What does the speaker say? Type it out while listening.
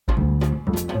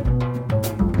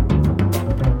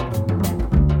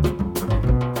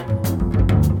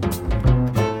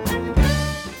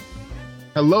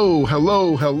Hello,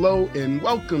 hello, hello, and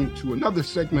welcome to another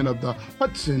segment of the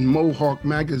Hudson Mohawk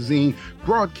Magazine,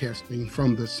 broadcasting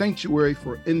from the Sanctuary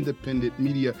for Independent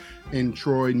Media in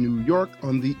Troy, New York,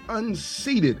 on the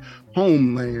unceded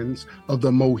homelands of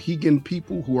the Mohegan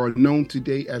people who are known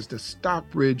today as the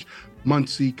Stockbridge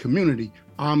Muncie community.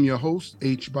 I'm your host,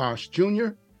 Bosh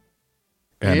Jr.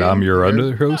 And I'm your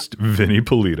other host, Vinny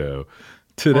Polito.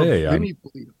 Today on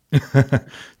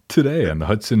the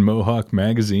Hudson Mohawk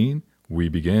Magazine, we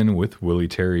begin with Willie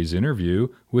Terry's interview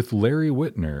with Larry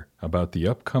Wittner about the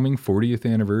upcoming 40th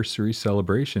anniversary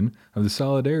celebration of the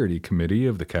Solidarity Committee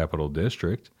of the Capital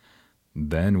District.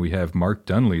 Then we have Mark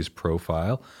Dunlea's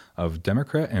profile of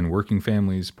Democrat and Working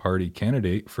Families Party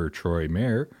candidate for Troy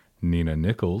Mayor Nina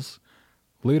Nichols.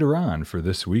 Later on, for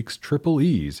this week's Triple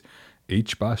E's,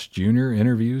 Bosh Jr.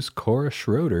 interviews Cora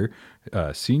Schroeter,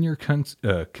 senior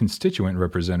constituent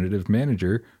representative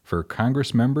manager for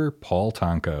Congressmember Paul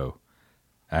Tonko.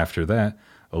 After that,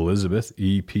 Elizabeth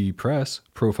E.P. Press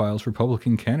profiles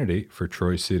Republican candidate for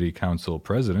Troy City Council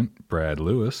President Brad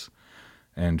Lewis.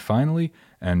 And finally,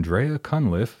 Andrea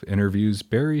Cunliffe interviews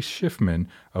Barry Shiffman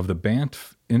of the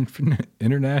Banff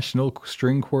International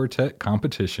String Quartet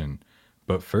competition.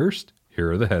 But first, here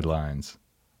are the headlines.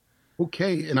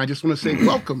 Okay, and I just want to say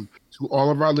welcome to all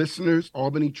of our listeners,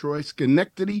 Albany, Troy,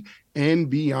 Schenectady, and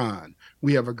beyond.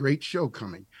 We have a great show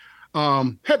coming.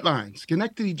 Headlines: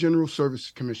 Schenectady General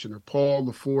Services Commissioner Paul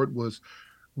LaFord was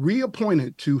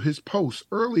reappointed to his post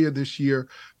earlier this year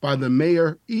by the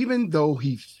mayor, even though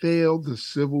he failed the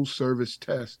civil service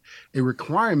test, a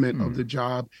requirement of the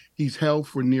job he's held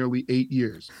for nearly 8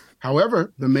 years.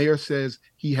 However, the mayor says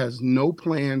he has no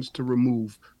plans to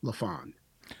remove LaFond.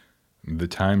 The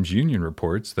Times-Union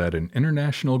reports that an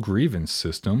international grievance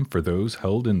system for those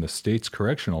held in the state's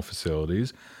correctional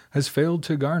facilities has failed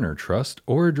to garner trust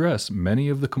or address many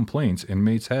of the complaints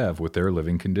inmates have with their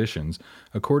living conditions,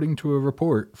 according to a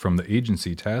report from the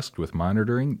agency tasked with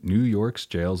monitoring New York's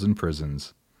jails and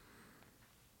prisons.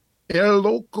 El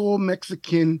Loco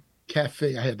Mexican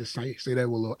Cafe. I had to say that with a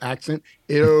little accent.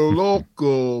 El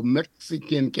Loco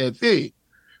Mexican Cafe.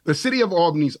 The city of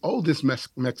Albany's oldest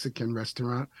Mexican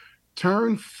restaurant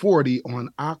turned 40 on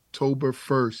October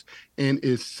 1st and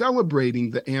is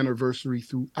celebrating the anniversary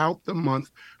throughout the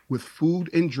month with food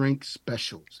and drink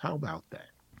specials. How about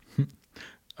that?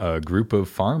 A group of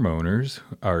farm owners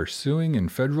are suing in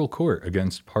federal court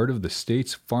against part of the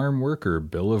state's Farm Worker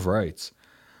Bill of Rights.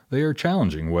 They are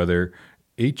challenging whether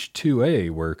H-2A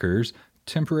workers,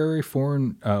 temporary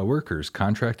foreign workers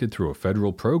contracted through a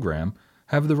federal program,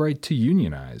 have the right to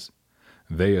unionize.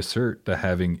 They assert that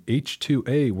having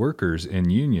H-2A workers in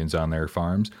unions on their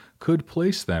farms could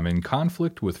place them in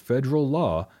conflict with federal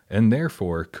law and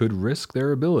therefore could risk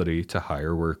their ability to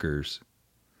hire workers.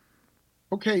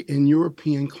 Okay, and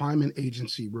European Climate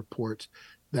Agency reports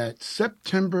that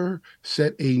September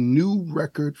set a new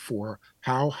record for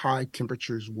how high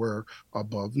temperatures were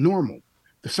above normal.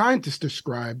 The scientists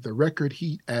described the record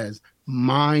heat as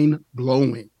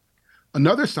mind-blowing.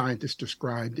 Another scientist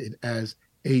described it as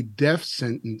a death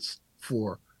sentence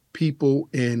for people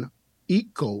in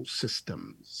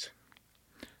ecosystems.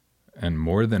 And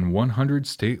more than 100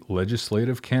 state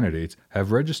legislative candidates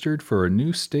have registered for a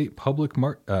new state public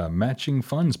matching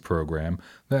funds program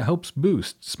that helps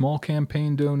boost small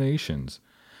campaign donations.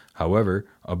 However,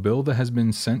 a bill that has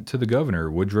been sent to the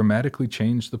governor would dramatically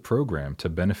change the program to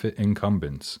benefit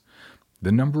incumbents.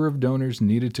 The number of donors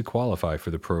needed to qualify for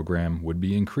the program would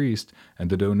be increased, and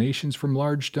the donations from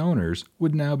large donors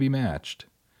would now be matched.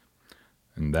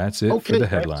 And that's it for the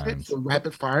headlines. That's it for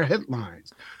rapid-fire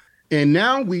headlines. And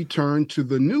now we turn to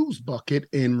the news bucket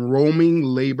and roaming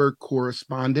labor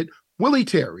correspondent Willie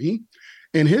Terry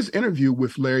in his interview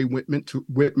with Larry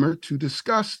Wittner to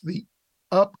discuss the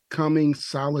upcoming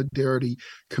Solidarity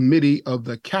Committee of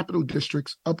the Capital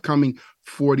District's upcoming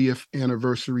 40th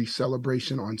anniversary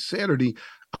celebration on Saturday,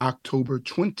 October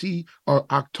 7th,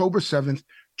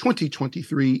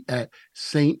 2023 at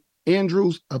St.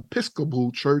 Andrew's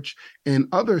Episcopal Church and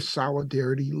other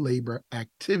solidarity labor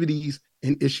activities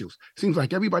and issues. Seems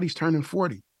like everybody's turning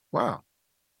 40. Wow.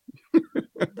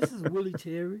 This is Willie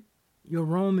Terry, your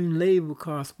roaming labor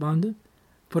correspondent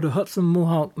for the Hudson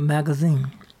Mohawk Magazine.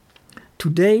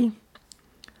 Today,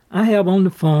 I have on the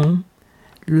phone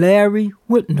Larry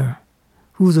Wittner,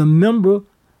 who's a member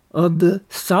of the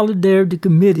Solidarity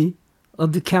Committee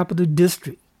of the Capital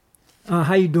District.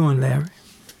 How you doing, Larry?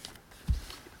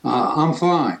 I'm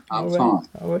fine. I'm fine.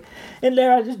 All right. And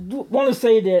Larry, I just want to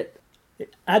say that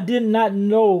I did not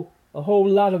know a whole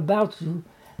lot about you,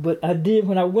 but I did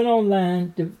when I went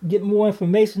online to get more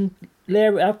information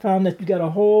Larry, I found that you got a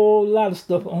whole lot of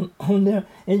stuff on there,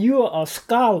 and you're a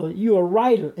scholar, you're a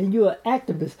writer, and you're an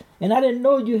activist. And I didn't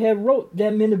know you had wrote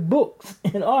that many books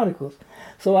and articles.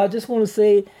 So I just want to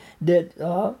say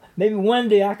that maybe one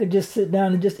day I could just sit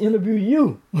down and just interview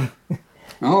you.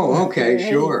 Oh, okay,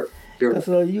 sure.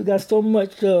 So you got so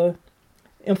much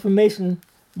information,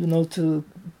 to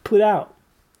put out.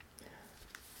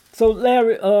 So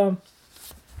Larry,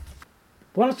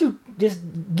 why don't you just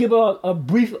give a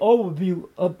brief overview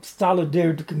of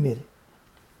Solidarity Committee?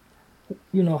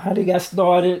 How they got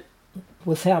started,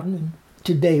 what's happening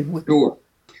today. Sure.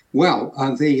 Well,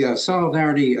 the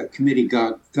Solidarity Committee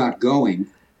got going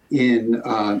in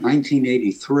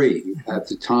 1983 at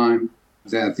the time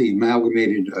that the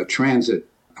Amalgamated Transit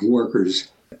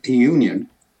Workers Union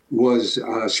was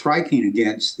striking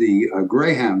against the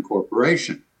Greyhound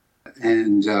Corporation.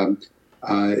 And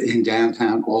in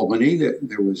downtown Albany,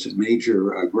 there was a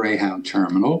major Greyhound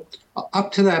terminal.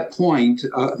 Up to that point,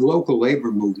 the local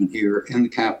labor movement here in the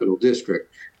Capital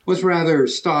District was rather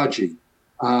stodgy.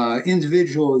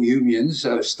 Individual unions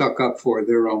stuck up for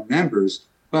their own members,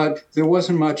 but there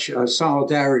wasn't much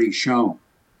solidarity shown,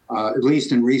 at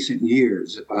least in recent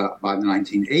years, by the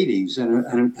 1980s.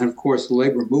 And of course, the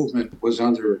labor movement was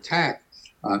under attack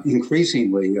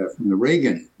increasingly from the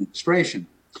Reagan administration.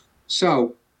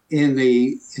 So in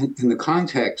the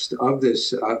context of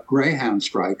this Greyhound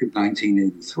strike of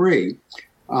 1983,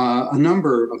 a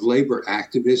number of labor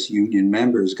activists, union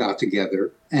members got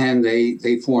together, and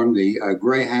they formed the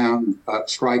Greyhound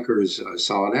Strikers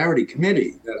Solidarity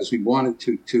Committee, as we wanted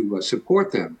to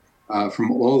support them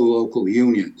from all the local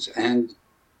unions. And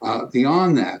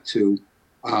beyond that, to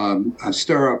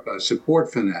stir up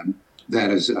support for them,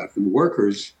 that is, for the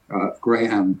workers,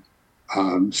 Greyhound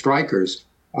strikers,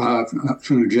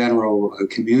 from the general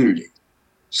community.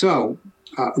 So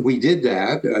we did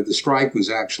that. The strike was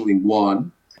actually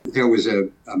won. There was a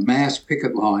mass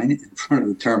picket line in front of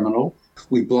the terminal.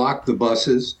 We blocked the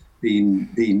buses being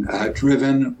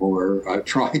driven or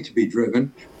tried to be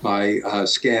driven by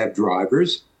scab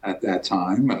drivers at that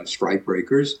time, strike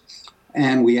breakers.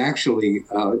 And we actually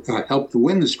helped to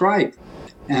win the strike.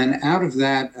 And out of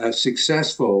that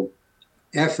successful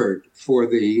effort for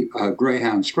the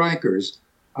Greyhound strikers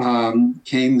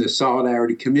came the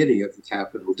Solidarity Committee of the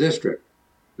Capital District.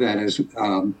 That is,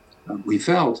 we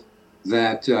felt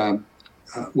that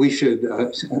we should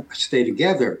stay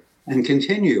together and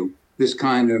continue this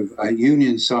kind of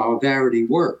union solidarity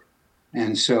work.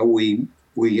 And so we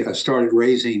started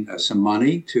raising some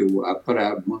money to put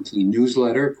out a monthly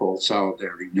newsletter called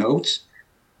Solidarity Notes.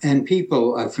 And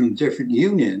people from different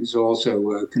unions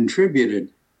also contributed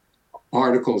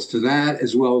articles to that,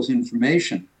 as well as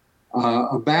information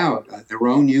about their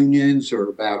own unions or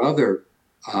about other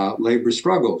labor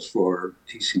struggles for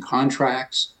decent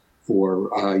contracts, for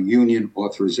union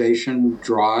authorization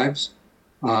drives.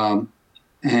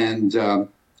 And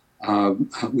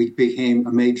we became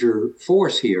a major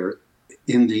force here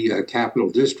in the Capital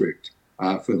District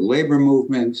for the labor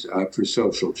movement, for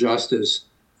social justice,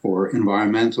 for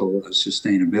environmental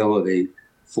sustainability,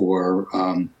 for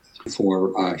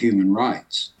human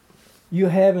rights. You're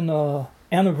having an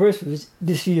anniversary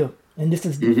this year, and this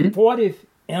is the 40th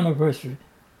anniversary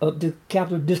of the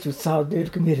Capital District Solidarity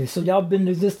Committee. So y'all been in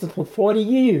existence for 40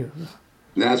 years.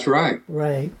 That's right.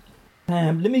 Right.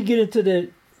 Let me get into the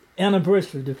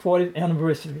anniversary, the 40th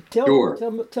anniversary.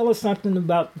 Tell us something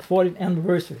about the 40th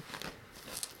anniversary.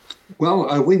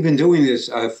 Well, we've been doing this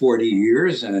 40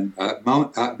 years, and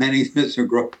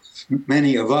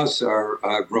many of us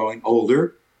are growing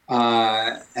older.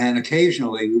 And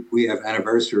occasionally we have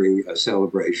anniversary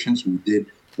celebrations. We did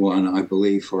one, I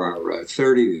believe, for our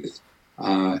 30th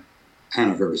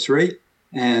anniversary.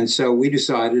 And so we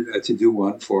decided to do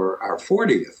one for our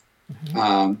 40th.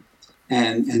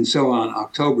 And so on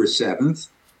October 7th,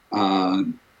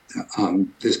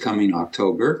 this coming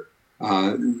October,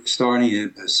 starting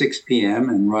at 6 p.m.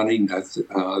 and running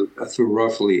through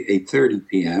roughly 8:30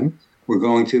 p.m., we're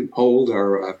going to hold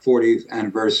our 40th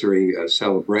anniversary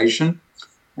celebration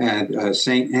at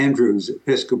St. Andrew's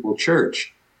Episcopal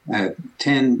Church at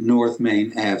 10 North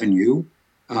Main Avenue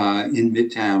in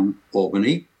Midtown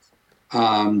Albany.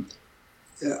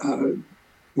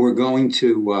 We're going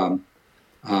to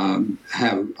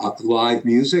have live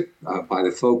music by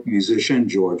the folk musician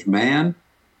George Mann,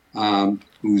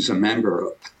 who's a member,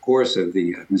 of course, of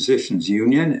the Musicians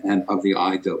Union and of the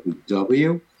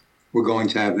IWW. We're going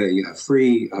to have a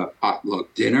free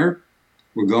potluck dinner.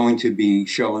 We're going to be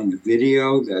showing a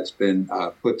video that's been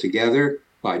put together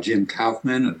by Jim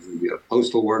Kaufman of the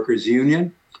Postal Workers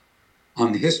Union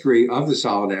on the history of the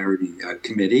Solidarity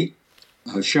Committee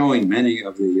showing many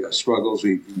of the struggles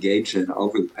we've engaged in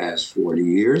over the past 40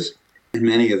 years, and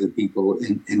many of the people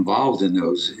involved in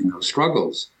those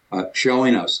struggles,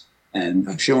 showing us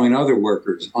and showing other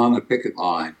workers on the picket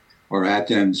line or at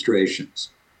demonstrations.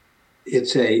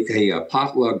 It's a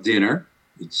potluck dinner.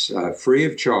 It's free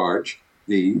of charge.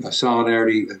 The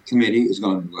Solidarity Committee is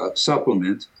going to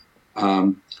supplement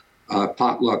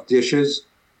potluck dishes,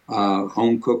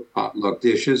 home-cooked potluck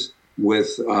dishes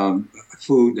with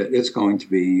food that it's going to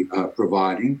be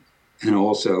providing, and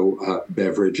also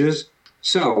beverages.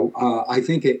 So I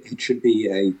think it should be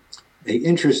a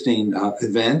interesting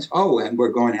event. Oh, and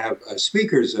we're going to have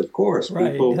speakers, of course,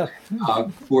 right, people yeah.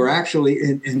 who are actually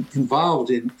involved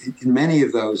in many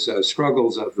of those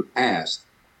struggles of the past,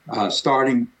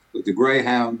 starting with the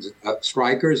Greyhound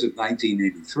strikers of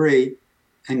 1983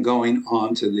 and going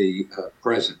on to the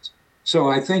present. So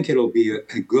I think it'll be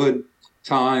a good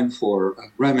time for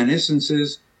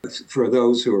reminiscences for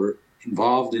those who are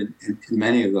involved in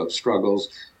many of those struggles,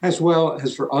 as well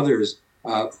as for others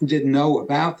who didn't know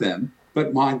about them,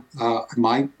 but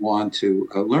might want to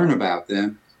learn about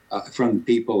them from the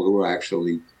people who are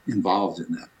actually involved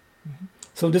in them.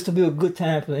 So this will be a good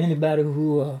time for anybody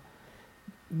who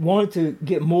wanted to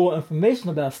get more information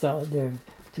about Solidarity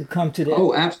to come to that.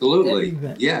 Oh, absolutely. That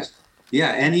event. Yes.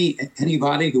 Yeah.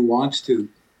 Anybody who wants to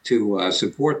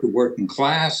support the working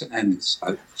class and its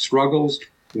struggles,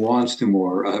 who wants to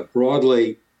more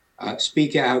broadly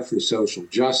speak out for social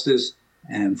justice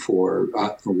and for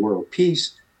world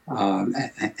peace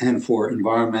and for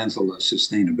environmental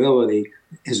sustainability,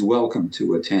 is welcome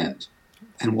to attend.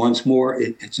 And once more,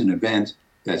 it's an event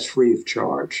that's free of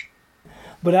charge.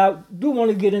 But I do want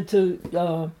to get into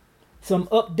some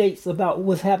updates about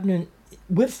what's happening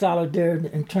with Solidarity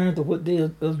in terms of what they're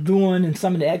doing and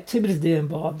some of the activities they're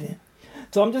involved in.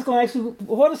 So I'm just going to ask you,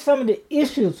 what are some of the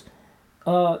issues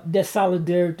that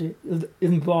Solidarity is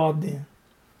involved in?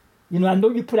 You know, I know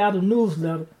you put out a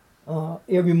newsletter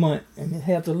every month, and it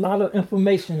has a lot of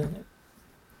information in it.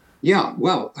 Yeah,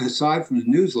 well, aside from the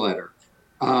newsletter,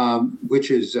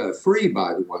 which is free,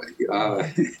 by the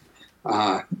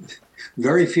way,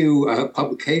 very few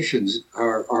publications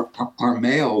are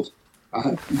mailed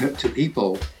to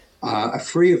people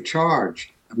free of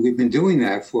charge. We've been doing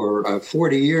that for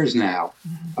 40 years now,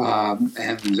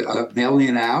 and mailing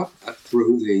it out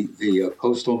through the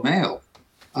postal mail.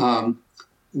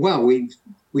 Well,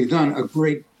 we've done a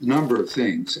great number of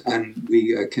things, and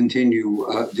we continue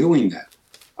doing that.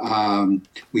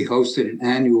 We hosted an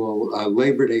annual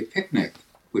Labor Day picnic,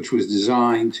 which was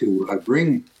designed to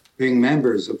bring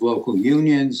members of local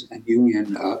unions and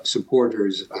union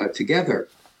supporters together.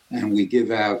 And we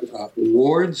give out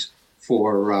awards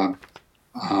for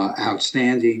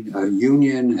outstanding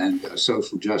union and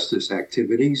social justice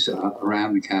activities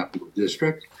around the Capital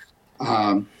District.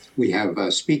 We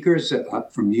have speakers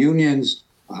from unions,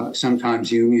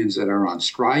 sometimes unions that are on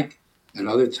strike, at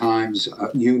other times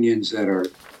unions that are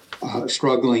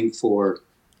struggling for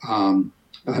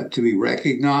to be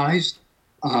recognized.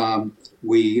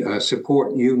 We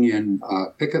support union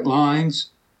picket lines.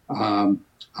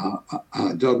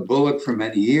 Doug Bullock, for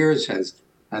many years, has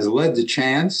led the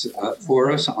chants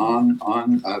for us on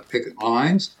picket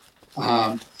lines.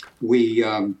 We've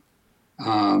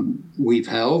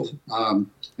held an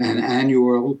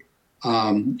annual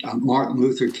Martin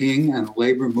Luther King and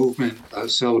labor movement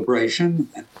celebration.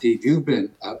 And Steve, you've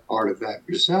been a part of that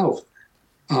yourself.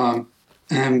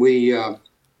 And we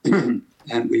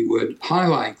would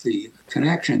highlight the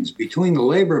connections between the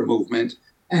labor movement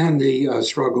and the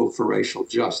struggle for racial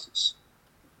justice.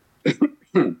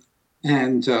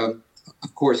 And of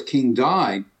course, King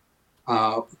died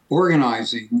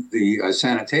organizing the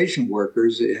sanitation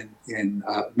workers in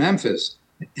Memphis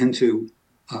into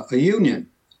a union.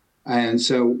 And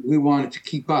so we wanted to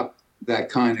keep up that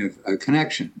kind of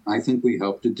connection. I think we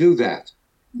helped to do that.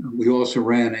 We also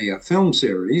ran a film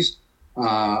series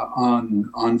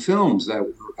on films that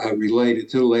were related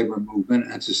to the labor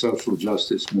movement and to social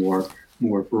justice more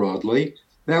broadly.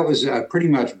 That was pretty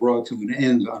much brought to an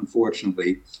end,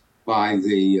 unfortunately, by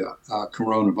the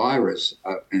coronavirus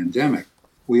pandemic.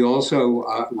 We also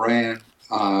ran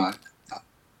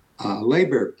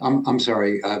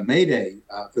May Day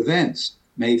events.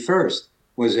 May 1st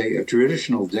was a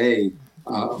traditional day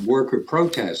of worker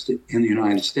protest in the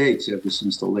United States ever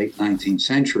since the late 19th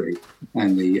century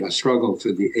and the struggle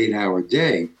for the 8-hour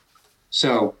day.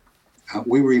 So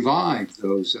we revived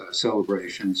those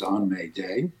celebrations on May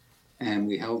Day, and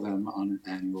we held them on an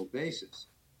annual basis.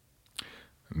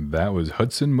 That was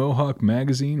Hudson Mohawk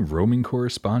Magazine roaming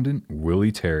correspondent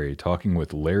Willie Terry talking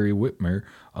with Larry Wittner,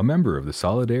 a member of the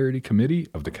Solidarity Committee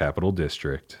of the Capital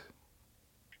District.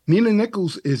 Nina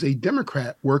Nichols is a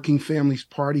Democrat Working Families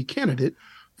Party candidate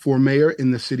for mayor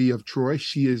in the city of Troy.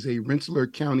 She is a Rensselaer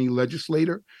County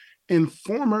legislator and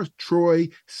former Troy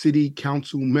City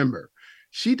Council member.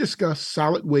 She discussed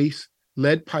solid waste,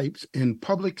 lead pipes, and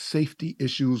public safety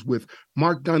issues with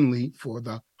Mark Dunlea for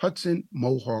the Hudson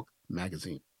Mohawk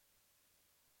Magazine.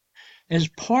 As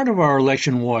part of our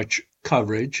election watch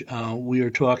coverage, we are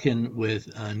talking with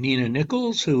Nina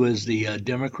Nichols, who is the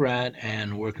Democrat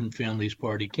and Working Families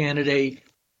Party candidate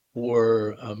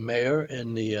for mayor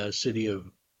in the city of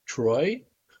Troy.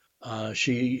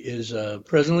 She is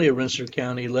presently a Rensselaer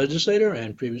County legislator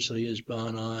and previously has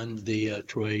been on the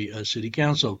Troy City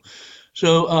Council.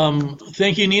 So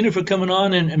thank you, Nina, for coming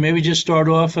on, and maybe just start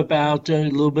off about a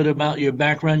little bit about your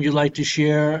background you'd like to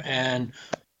share and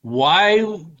why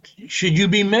should you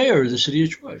be mayor of the city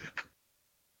of Troy?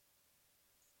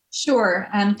 Sure.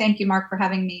 Thank you, Mark, for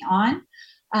having me on.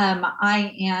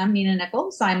 I am Nina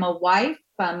Nichols. I'm a wife,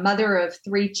 a mother of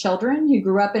 3 children who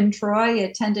grew up in Troy,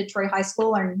 attended Troy High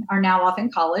School, and are now off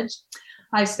in college.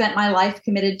 I've spent my life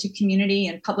committed to community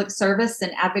and public service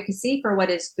and advocacy for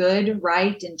what is good,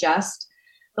 right, and just.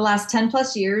 The last 10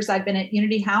 plus years, I've been at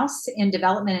Unity House in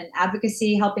development and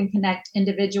advocacy, helping connect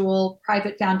individual,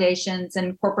 private foundations,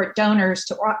 and corporate donors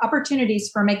to opportunities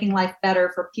for making life better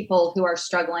for people who are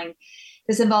struggling.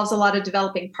 This involves a lot of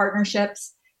developing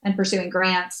partnerships and pursuing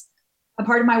grants. A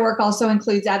part of my work also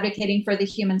includes advocating for the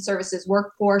human services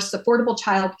workforce, affordable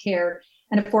childcare,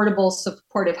 and affordable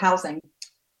supportive housing.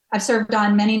 I've served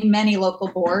on many local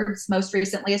boards, most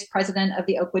recently as president of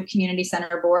the Oakwood Community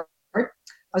Center Board.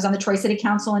 I was on the Troy City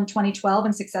Council in 2012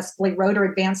 and successfully wrote or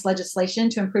advanced legislation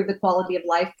to improve the quality of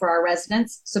life for our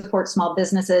residents, support small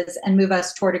businesses, and move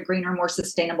us toward a greener, more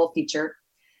sustainable future.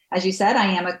 As you said, I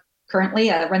am currently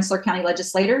a Rensselaer County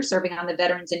legislator serving on the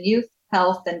Veterans and Youth,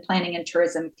 Health, and Planning and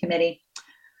Tourism Committee.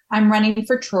 I'm running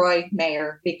for Troy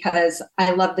mayor because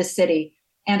I love the city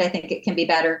and I think it can be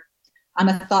better. I'm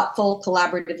a thoughtful,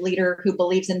 collaborative leader who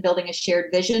believes in building a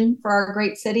shared vision for our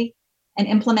great city and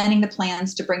implementing the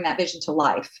plans to bring that vision to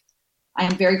life. I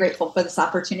am very grateful for this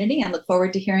opportunity and look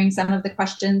forward to hearing some of the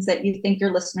questions that you think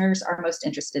your listeners are most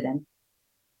interested in.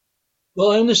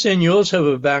 Well, I understand you also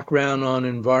have a background on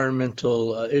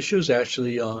environmental issues,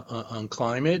 actually on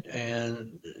climate,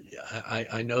 and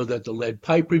I know that the lead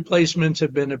pipe replacements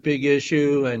have been a big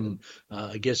issue, and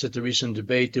I guess at the recent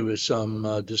debate there was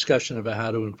some discussion about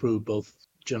how to improve both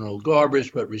general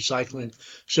garbage but recycling.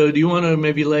 So do you want to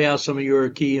maybe lay out some of your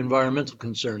key environmental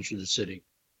concerns for the city?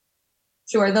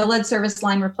 Sure. The lead service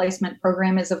line replacement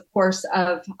program is, of course,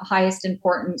 of highest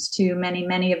importance to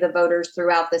many of the voters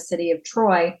throughout the city of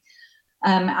Troy.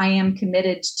 I am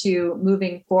committed to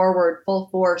moving forward full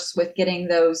force with getting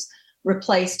those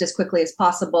replaced as quickly as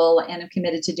possible, and I'm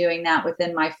committed to doing that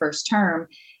within my first term.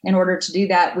 In order to do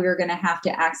that, we're going to have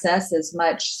to access as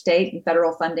much state and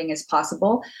federal funding as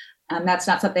possible. That's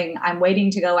not something I'm waiting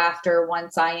to go after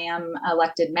once I am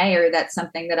elected mayor. That's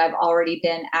something that I've already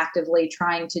been actively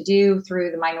trying to do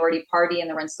through the minority party in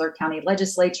the Rensselaer County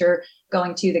Legislature,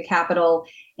 going to the Capitol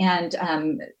and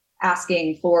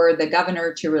asking for the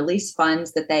governor to release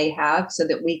funds that they have so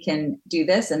that we can do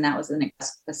this. And that was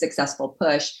a successful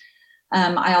push.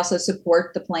 I also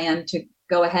support the plan to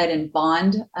go ahead and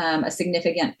bond a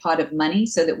significant pot of money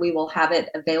so that we will have it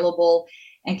available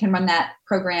and can run that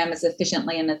program as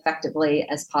efficiently and effectively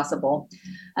as possible.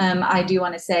 I do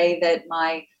want to say that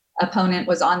my opponent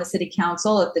was on the city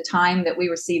council at the time that we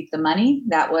received the money.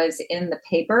 That was in the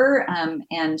paper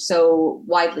and so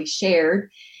widely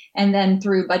shared. And then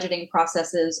through budgeting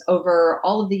processes over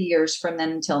all of the years from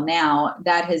then until now,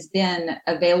 that has been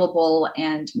available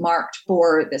and marked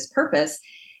for this purpose,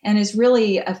 and is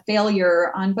really a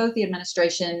failure on both the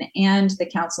administration and the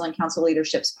council and council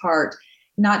leadership's part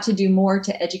not to do more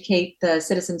to educate the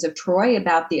citizens of Troy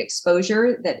about the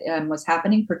exposure that was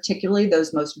happening, particularly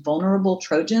those most vulnerable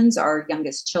Trojans, our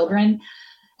youngest children,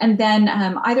 and then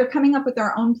either coming up with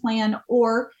our own plan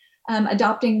or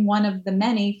adopting one of the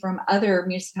many from other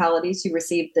municipalities who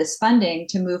received this funding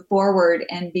to move forward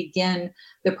and begin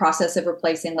the process of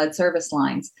replacing lead service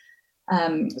lines.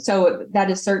 So that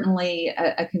is certainly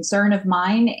a concern of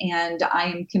mine, and I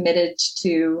am committed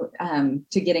to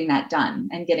getting that done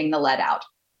and getting the lead out.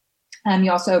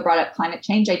 You also brought up climate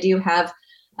change. I do have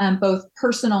both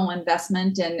personal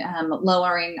investment in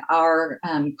lowering our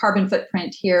carbon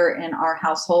footprint here in our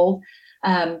household.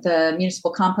 The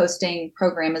municipal composting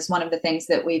program is one of the things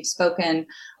that we've spoken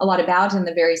a lot about in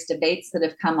the various debates that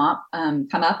have come up.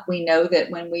 We know that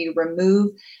when we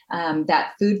remove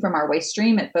that food from our waste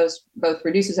stream, it both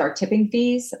reduces our tipping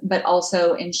fees, but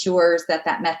also ensures that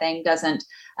that methane doesn't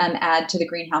add to the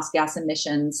greenhouse gas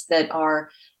emissions that are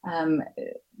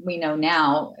we know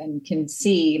now and can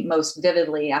see most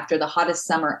vividly after the hottest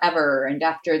summer ever and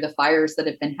after the fires that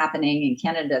have been happening in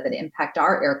Canada that impact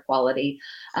our air quality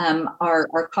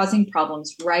are causing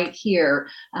problems right here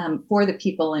for the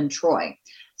people in Troy.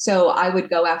 So I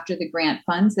would go after the grant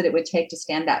funds that it would take to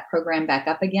stand that program back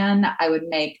up again. I would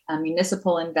make a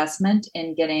municipal investment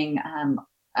in getting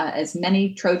as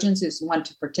many Trojans who want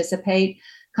to participate,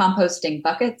 composting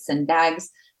buckets and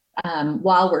bags,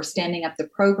 while we're standing up the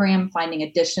program, finding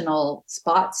additional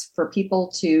spots for people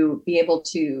to be able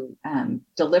to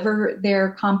deliver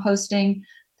their composting,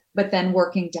 but then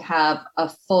working to have a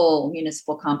full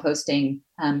municipal composting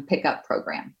pickup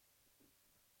program.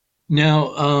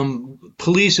 Now,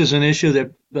 police is an issue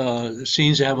that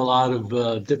seems to have a lot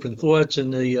of different thoughts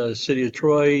in the city of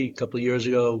Troy. A couple of years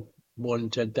ago, more than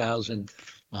 10,000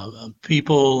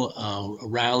 people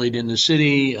rallied in the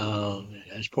city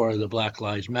as part of the Black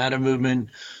Lives Matter movement.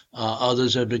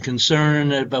 Others have been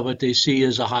concerned about what they see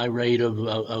as a high rate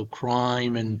of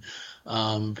crime, and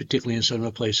particularly in some of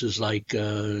the places like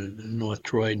North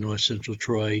Troy, North Central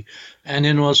Troy. And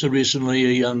then also recently,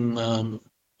 a young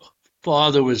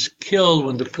father was killed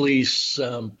when the police,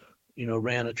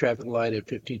 ran a traffic light at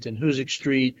 15th and Hoosick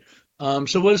Street.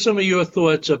 So what are some of your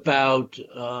thoughts about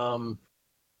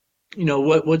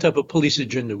what type of police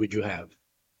agenda would you have?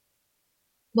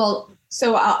 Well,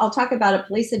 so I'll talk about a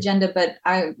police agenda, but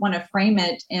I want to frame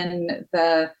it in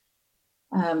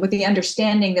with the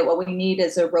understanding that what we need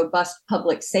is a robust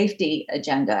public safety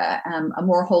agenda, a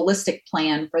more holistic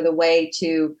plan for the way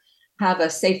to have a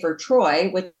safer Troy,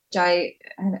 which I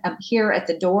am here at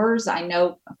the doors. I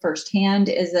know firsthand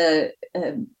is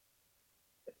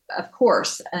of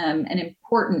course, an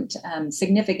important,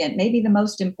 significant, maybe the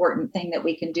most important thing that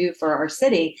we can do for our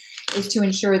city is to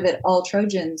ensure that all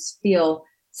Trojans feel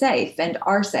safe and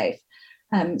are safe.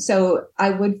 So I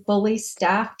would fully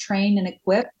staff, train, and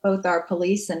equip both our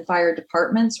police and fire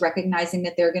departments, recognizing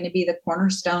that they're going to be the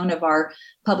cornerstone of our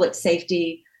public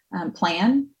safety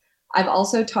plan. I've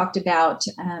also talked about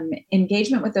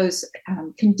engagement with those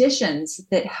conditions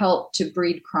that help to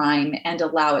breed crime and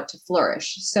allow it to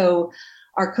flourish. So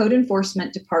our code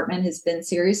enforcement department has been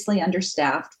seriously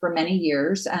understaffed for many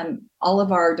years. All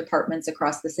of our departments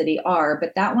across the city are,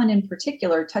 but that one in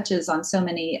particular touches on so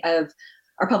many of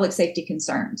our public safety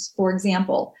concerns. For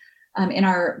example, in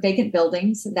our vacant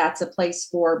buildings, that's a place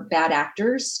for bad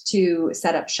actors to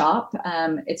set up shop.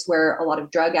 It's where a lot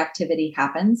of drug activity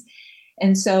happens.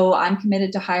 And so I'm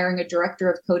committed to hiring a director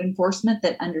of code enforcement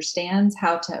that understands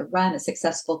how to run a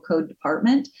successful code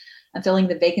department, filling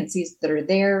the vacancies that are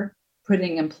there,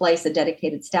 putting in place a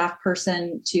dedicated staff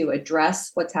person to address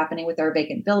what's happening with our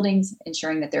vacant buildings,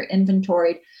 ensuring that they're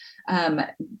inventoried,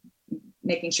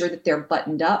 making sure that they're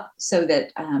buttoned up so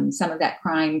that some of that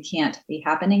crime can't be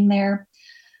happening there.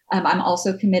 I'm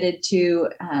also committed to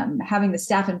having the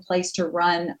staff in place to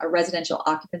run a residential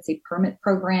occupancy permit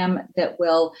program that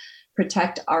will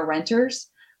protect our renters,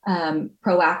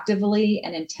 proactively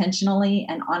and intentionally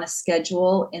and on a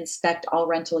schedule, inspect all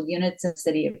rental units in the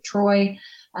city of Troy.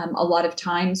 A lot of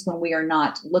times when we are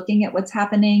not looking at what's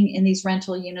happening in these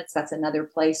rental units, that's another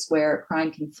place where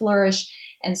crime can flourish,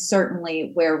 and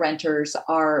certainly where renters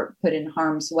are put in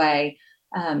harm's way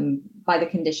by the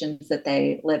conditions that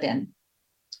they live in.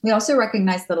 We also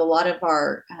recognize that a lot of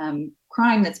our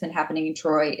crime that's been happening in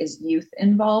Troy is youth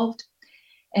involved.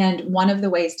 And one of the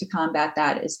ways to combat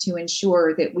that is to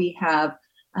ensure that we have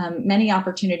many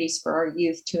opportunities for our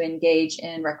youth to engage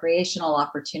in recreational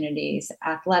opportunities,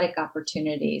 athletic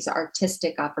opportunities,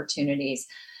 artistic opportunities,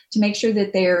 to make sure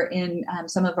that they're in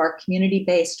some of our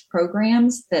community-based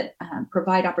programs that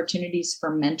provide opportunities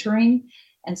for mentoring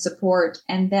and support.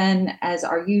 And then as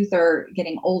our youth are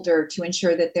getting older, to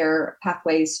ensure that there are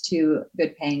pathways to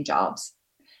good paying jobs.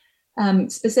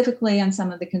 Specifically on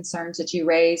some of the concerns that you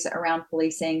raise around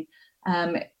policing,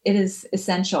 it is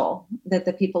essential that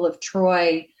the people of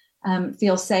Troy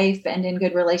feel safe and in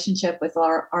good relationship with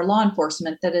our law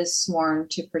enforcement that is sworn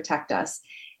to protect us.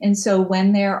 And so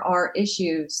when there are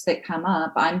issues that come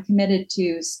up, I'm committed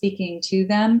to speaking to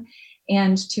them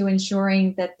and to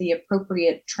ensuring that the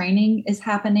appropriate training is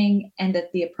happening and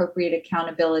that the appropriate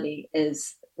accountability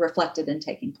is reflected and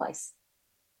taking place.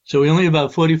 So we only have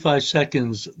about 45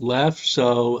 seconds left.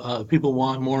 So people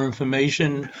want more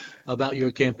information about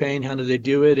your campaign. How do they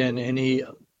do it? And any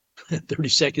 30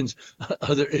 seconds,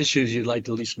 other issues you'd like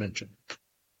to at least mention.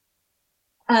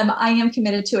 I am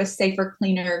committed to a safer,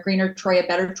 cleaner, greener Troy, a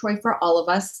better Troy for all of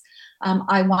us.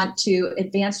 I want to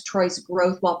advance Troy's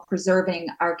growth while preserving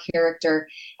our character.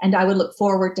 And I would look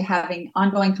forward to having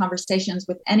ongoing conversations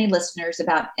with any listeners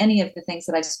about any of the things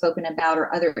that I've spoken about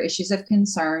or other issues of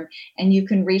concern. And you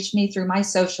can reach me through my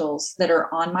socials that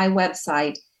are on my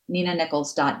website,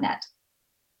 ninanichols.net.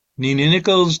 Nina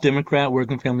Nichols, Democrat,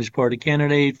 Working Families Party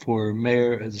candidate for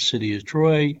mayor of the city of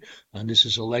Troy. This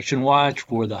is Election Watch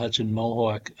for the Hudson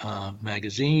Mohawk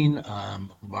Magazine.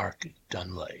 Mark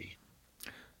Dunlea.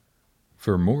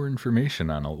 For more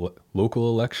information on local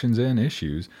elections and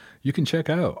issues, you can check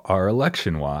out our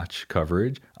Election Watch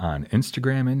coverage on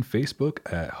Instagram and Facebook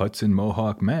at Hudson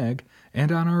Mohawk Mag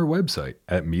and on our website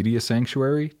at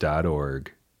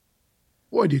mediasanctuary.org.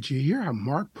 Boy, did you hear how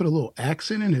Mark put a little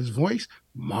accent in his voice?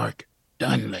 Mark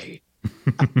Dunlea.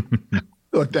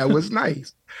 Thought that was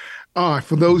nice.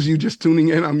 For those of you just tuning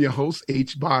in, I'm your host,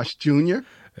 Bosh Jr.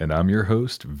 And I'm your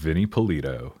host, Vinny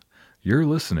Polito. You're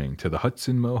listening to the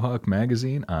Hudson Mohawk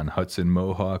Magazine on Hudson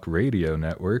Mohawk Radio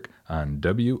Network on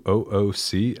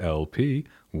WOOCLP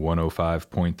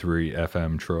 105.3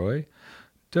 FM Troy,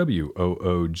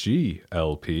 WOOGLP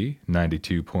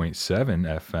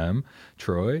 92.7 FM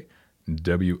Troy,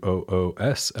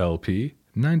 WOOSLP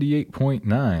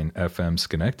 98.9 FM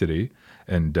Schenectady,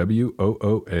 and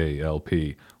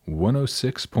WOOALP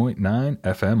 106.9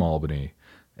 FM Albany,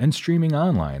 and streaming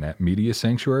online at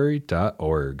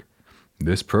mediasanctuary.org.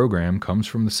 This program comes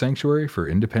from the Sanctuary for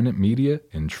Independent Media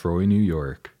in Troy, New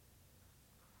York.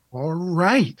 All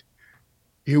right.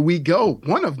 Here we go.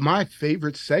 One of my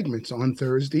favorite segments on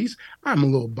Thursdays. I'm a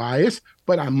little biased,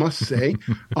 but I must say,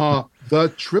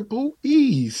 the Triple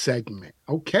E segment.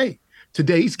 Okay.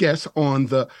 Today's guest on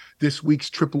this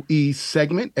week's Triple E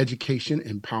segment, Education,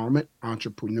 Empowerment,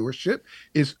 Entrepreneurship,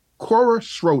 is Cora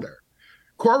Schroeter.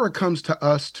 Cora comes to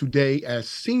us today as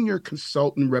Senior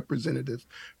Consultant Representative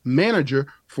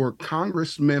Manager for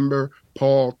Congress member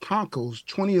Paul Tonko's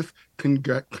 20th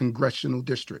Congressional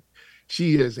District.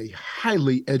 She is a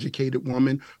highly educated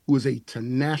woman who is a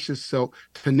tenacious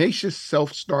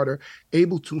self-starter,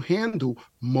 able to handle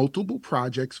multiple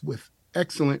projects with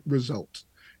excellent results.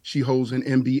 She holds an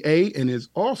MBA and is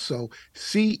also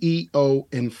CEO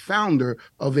and founder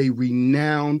of a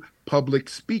renowned public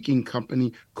speaking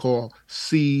company called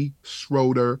C.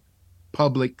 Schroeter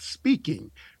Public Speaking.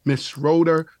 Miss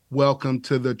Schroeter, welcome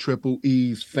to the Triple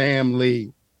E's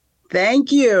family.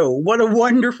 Thank you. What a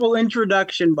wonderful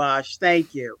introduction, Bosh.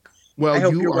 Thank you.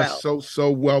 Well, you are so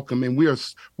welcome, and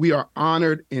we are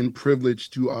honored and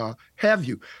privileged to have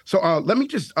you. So let me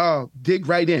just dig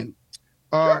right in.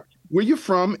 Sure. Where you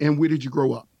from, and where did you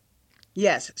grow up?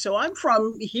 Yes, so I'm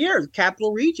from here,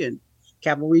 Capital Region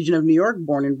of New York,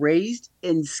 born and raised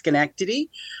in Schenectady.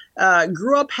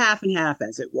 Grew up half and half,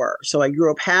 as it were. So I grew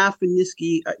up half in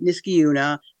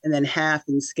Niskayuna and then half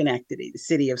in Schenectady, the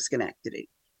city of Schenectady.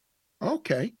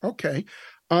 Okay.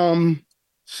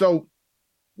 So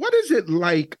what is it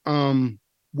like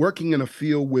working in a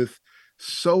field with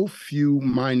so few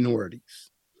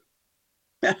minorities?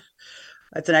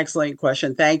 That's an excellent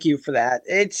question. Thank you for that.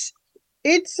 It's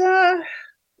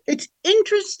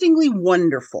interestingly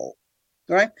wonderful,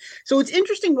 right? So it's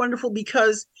interesting, wonderful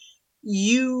because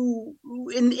you,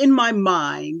 in my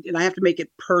mind, and I have to make it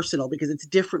personal because it's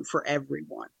different for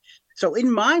everyone. So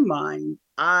in my mind,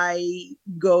 I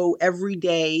go every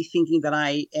day thinking that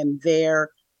I am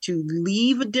there to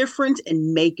leave a difference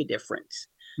and make a difference,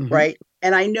 right?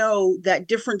 And I know that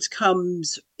difference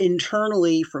comes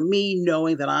internally for me,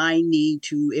 knowing that I need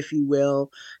to, if you will,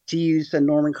 to use the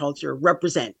Norman culture,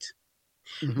 represent.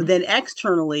 But then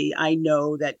externally, I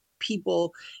know that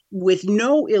people with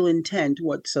no ill intent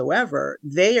whatsoever,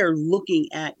 they are looking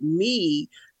at me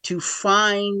to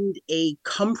find a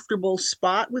comfortable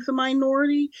spot with a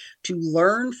minority, to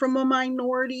learn from a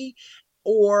minority,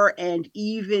 and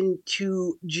even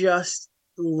to just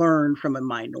learn from a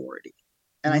minority.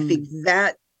 And I think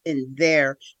that in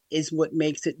there is what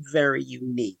makes it very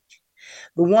unique.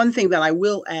 The one thing that I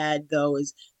will add, though,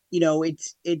 is,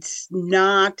 it's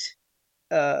not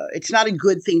a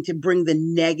good thing to bring the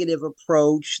negative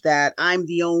approach that I'm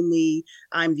the only,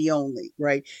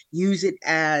 right? Use it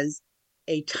as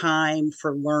a time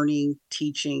for learning,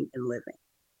 teaching, and living.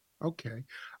 Okay.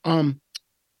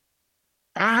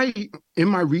 In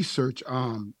my research,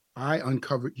 I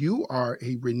uncovered you are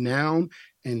a renowned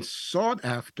and sought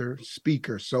after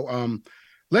speaker. So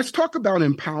let's talk about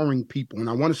empowering people. And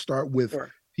I want to start with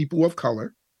people of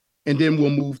color, and then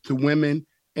we'll move to women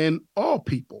and all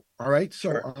people. All right.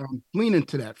 So lean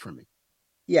into that for me.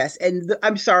 Yes. And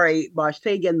I'm sorry, Bosh,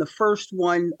 say again, the first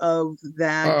one of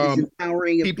that is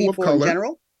empowering of People of people in color.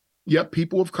 general. Yep,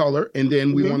 people of color. And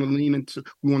then we Mhm. want to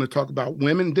we want to talk about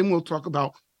women. Then we'll talk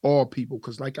about all people.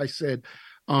 Because like I said,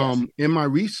 Yes. in my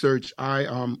research, I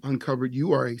uncovered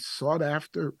you are a sought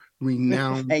after,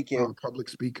 renowned Thank you. public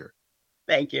speaker.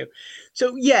 Thank you.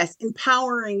 So yes,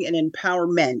 empowering and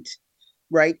empowerment,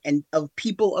 right? And of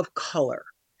people of color.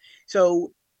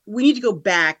 So we need to go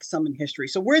back some in history.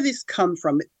 So where this comes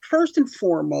from, first and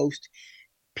foremost,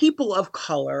 people of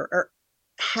color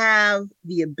have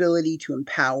the ability to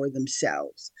empower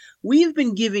themselves. We have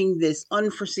been giving this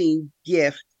unforeseen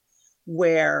gift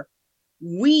where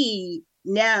we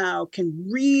now can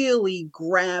really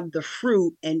grab the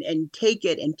fruit and take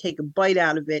it and take a bite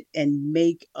out of it and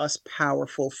make us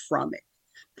powerful from it.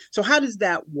 So how does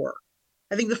that work?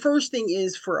 I think the first thing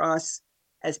is for us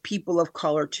as people of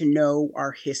color to know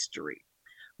our history.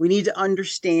 We need to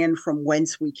understand from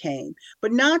whence we came,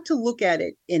 but not to look at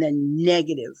it in a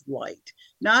negative light,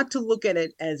 not to look at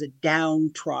it as a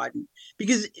downtrodden,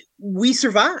 because we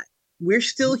survived. We're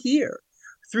still here.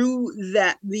 Through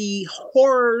that, the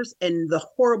horrors and the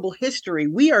horrible history,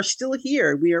 we are still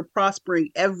here. We are prospering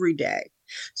every day.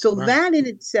 So Right. that in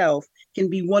itself can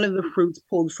be one of the fruits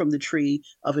pulled from the tree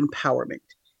of empowerment,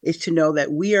 is to know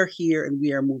that we are here and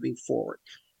we are moving forward.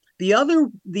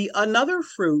 Another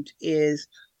fruit is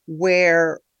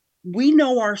where we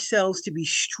know ourselves to be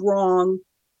strong,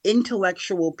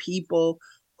 intellectual people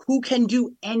who can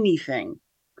do anything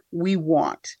we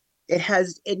want.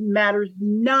 It matters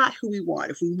not who we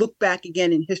want. If we look back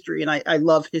again in history, and I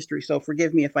love history, so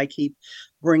forgive me if I keep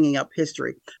bringing up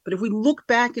history, but if we look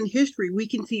back in history, we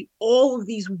can see all of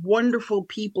these wonderful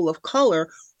people of color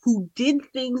who did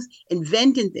things,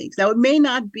 invented things. Now, it may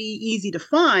not be easy to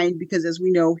find because, as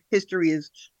we know, history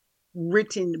is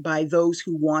written by those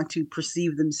who want to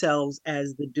perceive themselves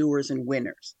as the doers and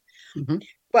winners. Mm-hmm.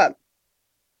 But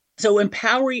so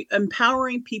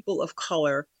empowering people of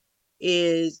color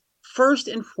is first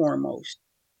and foremost,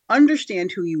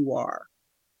 understand who you are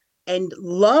and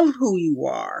love who you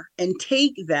are and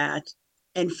take that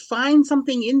and find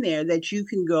something in there that you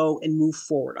can go and move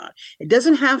forward on. It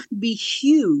doesn't have to be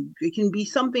huge. It can be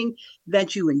something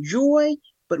that you enjoy,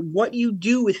 but what you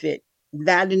do with it,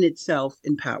 that in itself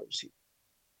empowers you.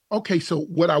 Okay, so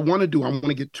what I want to do, I want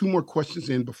to get two more questions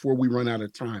in before we run out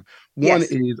of time. One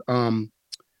Yes.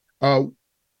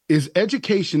 is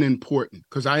education important?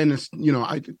 Because I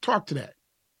talk to that.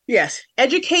 Yes,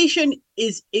 education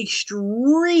is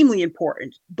extremely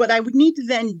important, but I would need to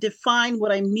then define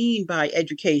what I mean by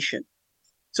education.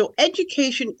 So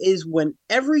education is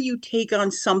whenever you take on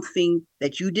something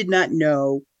that you did not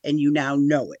know and you now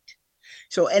know it.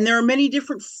 So, and there are many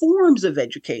different forms of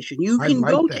education. You can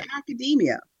go to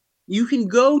academia, you can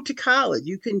go to college,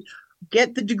 you can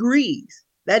get the degrees.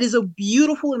 That is a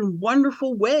beautiful and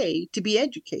wonderful way to be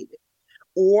educated.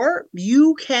 Or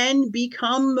you can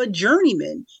become a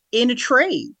journeyman in a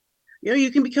trade. You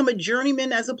can become a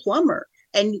journeyman as a plumber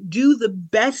and do the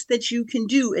best that you can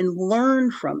do and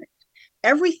learn from it.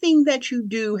 Everything that you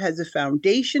do has a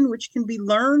foundation which can be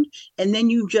learned, and then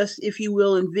you just, if you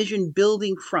will, envision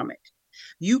building from it.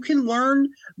 You can learn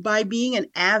by being an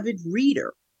avid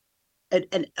reader,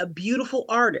 a beautiful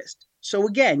artist. So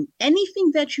again,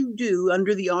 anything that you do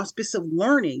under the auspice of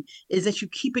learning is that you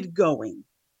keep it going.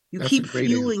 You keep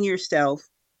fueling yourself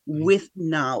with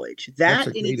knowledge. That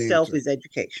in itself is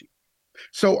education.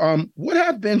 So what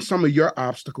have been some of your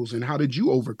obstacles and how did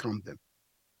you overcome them?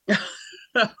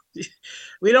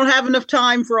 We don't have enough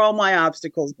time for all my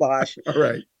obstacles, Bosh. All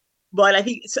right. But I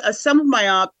think some of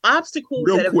my obstacles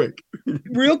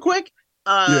real quick,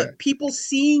 people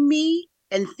seeing me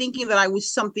and thinking that I was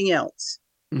something else.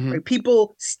 Mm-hmm. Right?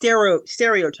 People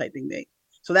stereotyping me.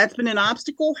 So that's been an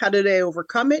obstacle. How did I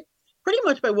overcome it? Pretty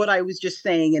much by what I was just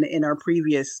saying in our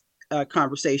previous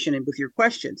conversation and with your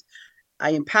questions. I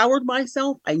empowered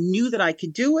myself. I knew that I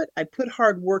could do it. I put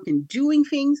hard work in doing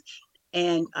things.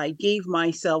 And I gave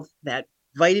myself that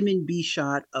vitamin B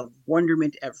shot of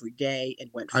wonderment every day and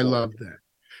went forward. I love that.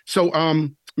 So,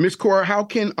 Ms. Cora, how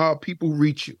can people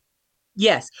reach you?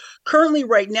 Yes. Currently,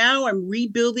 right now, I'm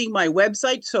rebuilding my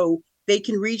website so they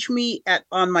can reach me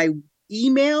on my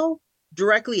email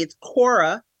directly. It's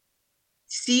Cora,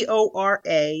 Cora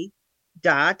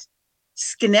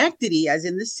Schenectady, as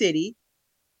in the city,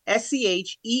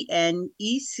 SCHENECTADY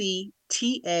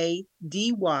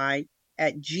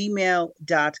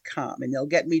 @gmail.com, and they'll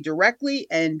get me directly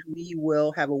and we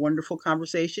will have a wonderful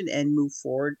conversation and move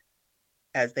forward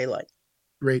as they like.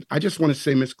 Great. I just want to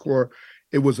say, Ms. Cora,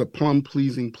 it was a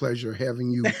pleasing pleasure having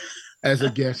you as a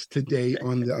guest today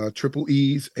on the Triple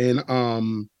E's. And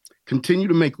Continue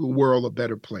to make the world a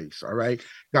better place. All right.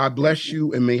 God bless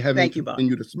you, and may heaven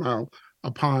continue to smile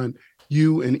upon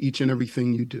you and each and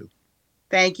everything you do.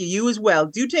 Thank you. You as well.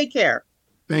 Do take care.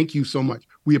 Thank you so much.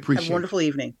 We appreciate it. Have a wonderful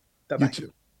evening. Bye-bye. You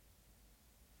too.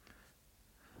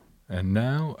 And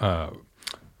now,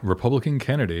 Republican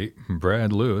candidate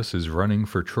Brad Lewis is running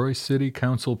for Troy City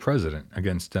Council President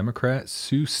against Democrat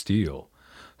Sue Steele.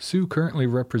 Sue currently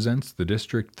represents the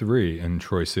District 3 in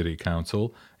Troy City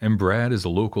Council, and Brad is a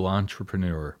local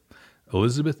entrepreneur.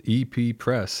 Elizabeth E.P.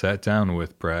 Press sat down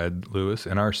with Brad Lewis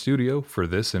in our studio for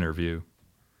this interview.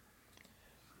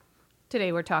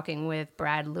 Today we're talking with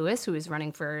Brad Lewis, who is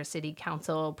running for City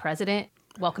Council President.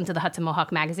 Welcome to the Hudson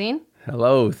Mohawk Magazine.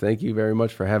 Hello. Thank you very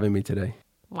much for having me today.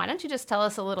 Why don't you just tell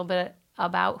us a little bit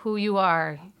about who you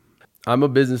are? I'm a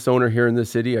business owner here in the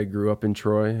city. I grew up in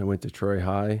Troy. I went to Troy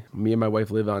High. Me and my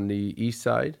wife live on the east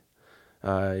side.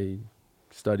 I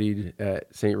studied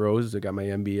at St. Rose. I got my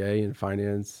MBA in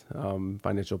finance,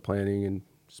 financial planning, and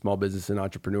small business and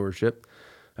entrepreneurship.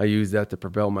 I used that to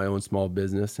propel my own small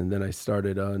business, and then I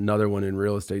started another one in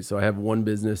real estate. So I have one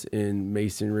business in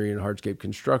masonry and hardscape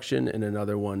construction, and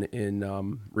another one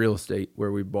in real estate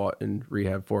where we bought and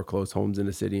rehab foreclosed homes in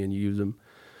the city and use them.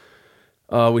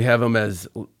 We have them as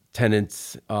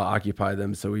tenants occupy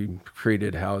them, so we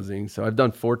created housing. So I've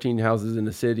done 14 houses in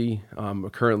the city.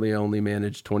 Currently, I only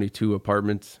manage 22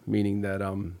 apartments, meaning that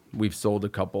we've sold a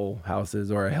couple houses,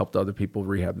 or I helped other people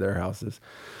rehab their houses.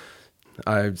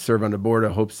 I serve on the board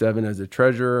of Hope 7 as a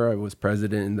treasurer. I was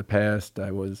president in the past. I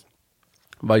was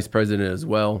vice president as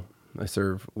well. I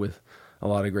serve with a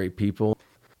lot of great people.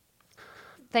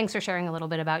 Thanks for sharing a little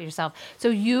bit about yourself. So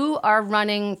you are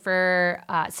running for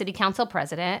City Council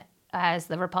President as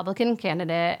the Republican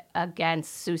candidate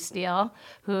against Sue Steele,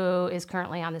 who is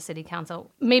currently on the City Council.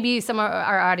 Maybe some of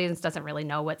our audience doesn't really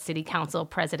know what City Council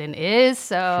President is.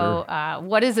 So Sure.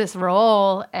 What is this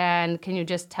role? And can you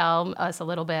just tell us a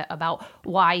little bit about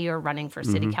why you're running for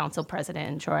City Council President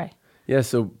in Troy? Yeah,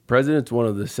 so president's one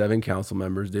of the 7 council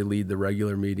members. They lead the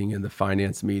regular meeting and the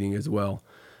finance meeting as well.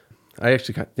 I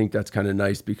actually think that's kind of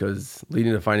nice because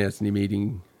leading the finance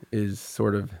meeting is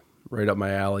sort of right up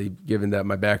my alley, given that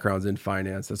my background's in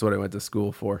finance. That's what I went to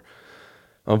school for.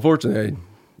 Unfortunately,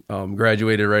 I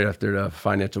graduated right after the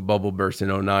financial bubble burst in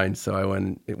 2009, so I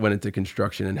went into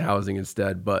construction and housing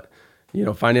instead. But,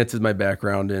 finance is my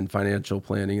background, and financial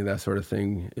planning and that sort of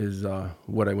thing is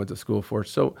what I went to school for.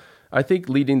 So I think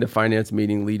leading the finance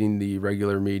meeting, leading the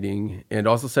regular meeting, and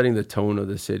also setting the tone of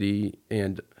the city.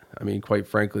 And quite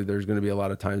frankly, there's going to be a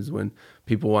lot of times when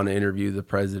people want to interview the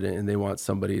president and they want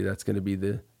somebody that's going to be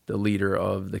the leader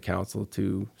of the council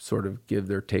to sort of give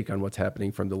their take on what's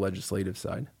happening from the legislative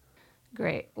side.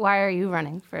 Great. Why are you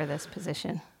running for this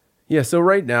position? Yeah, so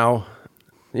right now,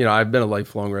 I've been a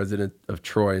lifelong resident of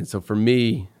Troy. And so for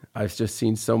me, I've just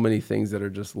seen so many things that are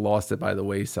just lost by the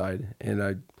wayside. And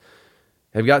I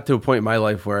have got to a point in my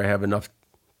life where I have enough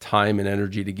time and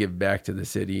energy to give back to the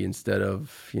city instead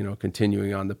of,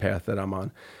 continuing on the path that I'm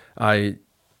on. I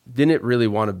didn't really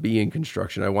want to be in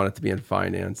construction. I wanted to be in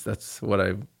finance. That's what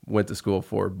I went to school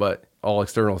for, but all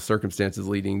external circumstances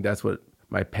leading, that's what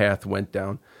my path went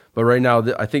down. But right now,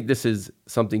 I think this is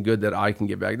something good that I can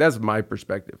give back. That's my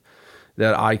perspective,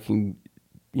 that I can,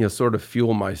 sort of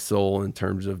fuel my soul in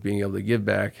terms of being able to give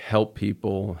back, help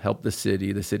people, help the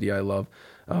city I love.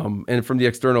 And from the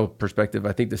external perspective,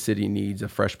 I think the city needs a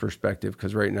fresh perspective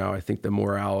because right now I think the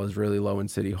morale is really low in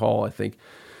City Hall. I think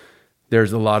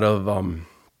there's a lot of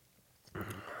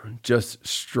just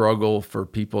struggle for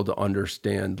people to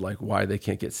understand like why they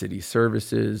can't get city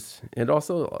services. And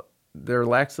also there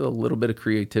lacks a little bit of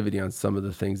creativity on some of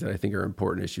the things that I think are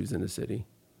important issues in the city.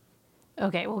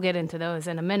 Okay, we'll get into those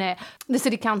in a minute. The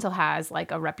City Council has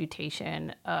like a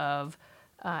reputation of,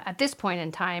 at this point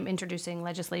in time, introducing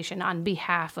legislation on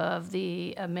behalf of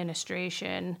the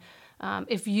administration.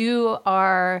 If you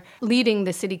are leading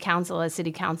the City Council as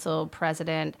City Council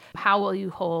President, how will you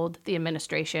hold the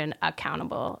administration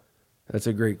accountable? That's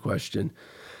a great question.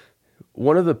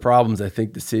 One of the problems I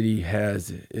think the city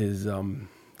has is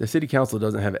the City Council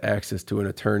doesn't have access to an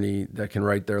attorney that can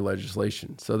write their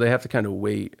legislation. So they have to kind of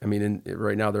wait.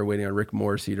 Right now they're waiting on Rick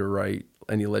Morrissey to write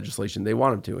any legislation they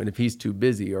want him to. And if he's too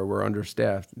busy or we're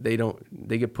understaffed, they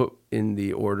get put in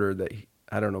the order that,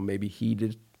 maybe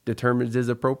he determines is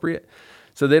appropriate.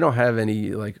 So they don't have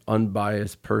any like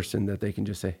unbiased person that they can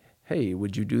just say, hey,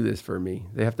 would you do this for me?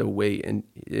 They have to wait. And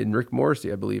Rick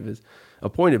Morrissey, I believe, is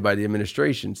appointed by the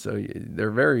administration. So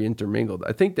they're very intermingled.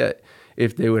 I think that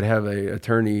if they would have an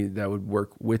attorney that would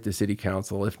work with the city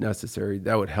council, if necessary,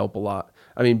 that would help a lot.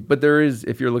 But there is,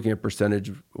 if you're looking at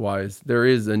percentage wise, there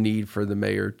is a need for the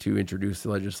mayor to introduce the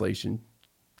legislation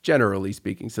generally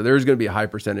speaking. So there's going to be a high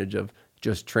percentage of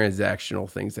just transactional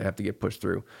things that have to get pushed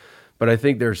through. But I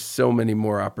think there's so many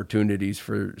more opportunities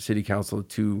for city council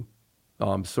to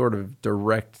sort of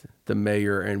direct the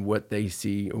mayor and what they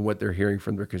see and what they're hearing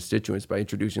from their constituents by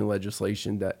introducing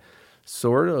legislation that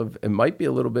sort of, it might be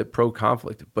a little bit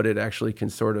pro-conflict, but it actually can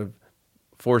sort of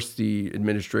force the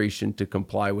administration to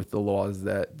comply with the laws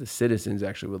that the citizens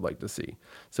actually would like to see.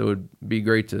 So it would be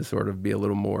great to sort of be a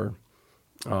little more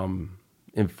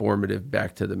informative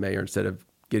back to the mayor instead of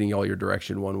getting all your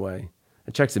direction one way.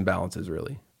 And checks and balances,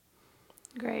 really.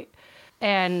 Great.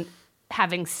 And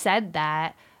having said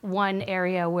that, one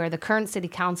area where the current city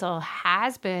council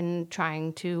has been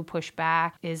trying to push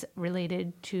back is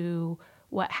related to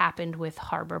what happened with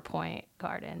Harbor Point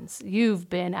Gardens. You've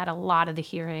been at a lot of the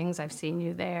hearings. I've seen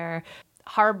you there.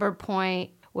 Harbor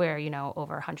Point, where,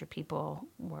 over 100 people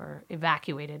were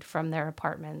evacuated from their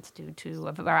apartments due to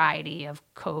a variety of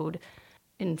code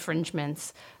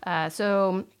infringements.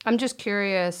 So I'm just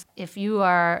curious, if you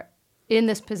are in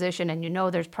this position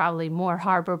and there's probably more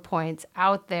Harbor Points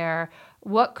out there,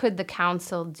 what could the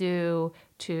council do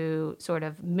to sort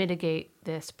of mitigate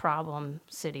this problem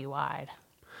citywide?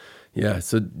 Yeah,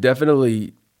 so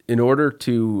definitely in order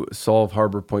to solve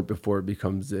Harbor Point before it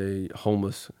becomes a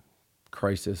homeless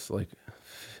crisis, like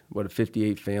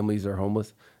 58 families are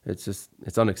homeless, it's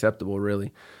unacceptable,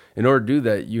 really. In order to do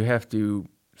that, you have to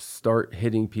start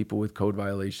hitting people with code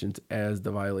violations as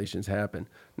the violations happen.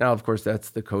 Now, of course,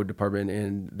 that's the code department,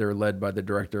 and they're led by the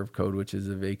director of code, which is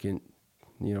a vacant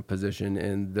position,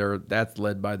 and that's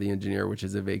led by the engineer, which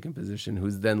is a vacant position,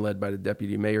 who's then led by the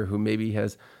deputy mayor, who maybe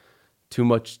has too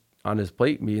much on his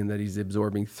plate, meaning that he's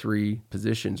absorbing 3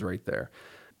 positions right there.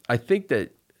 I think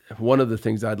that one of the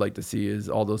things I'd like to see is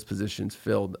all those positions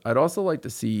filled. I'd also like to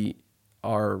see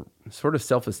our sort of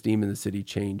self-esteem in the city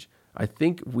change. I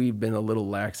think we've been a little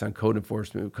lax on code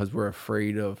enforcement because we're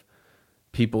afraid of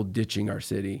people ditching our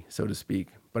city, so to speak.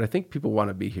 But I think people want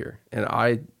to be here. And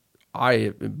I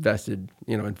invested,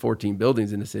 in 14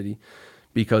 buildings in the city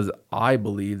because I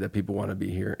believe that people want to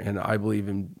be here, and I believe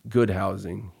in good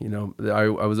housing. I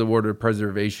was awarded a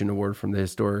preservation award from the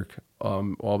historic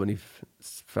Albany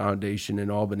Foundation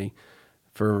in Albany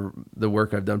for the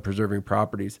work I've done preserving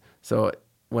properties. So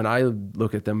when I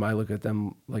look at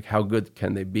them like, how good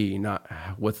can they be, not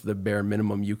what's the bare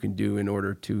minimum you can do in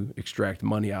order to extract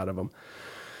money out of them.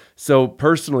 So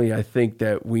personally, I think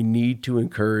that we need to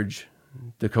encourage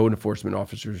the code enforcement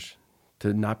officers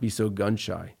to not be so gun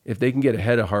shy. If they can get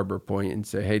ahead of Harbor Point and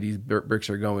say, hey, these bricks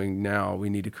are going now,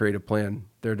 we need to create a plan,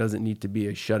 there doesn't need to be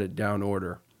a shut it down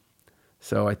order.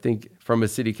 So I think from a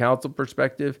city council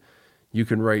perspective, you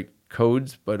can write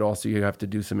codes, but also you have to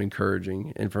do some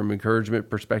encouraging. And from encouragement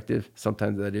perspective,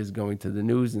 sometimes that is going to the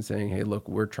news and saying, hey, look,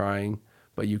 we're trying,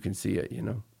 but you can see it,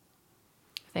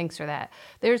 Thanks for that.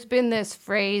 There's been this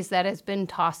phrase that has been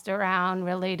tossed around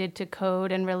related to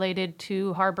code and related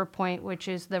to Harbor Point, which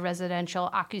is the residential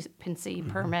occupancy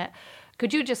permit.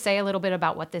 Could you just say a little bit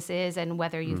about what this is and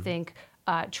whether you think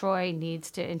Troy needs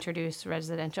to introduce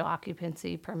residential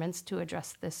occupancy permits to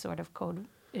address this sort of code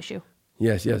issue?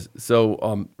 Yes.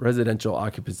 So residential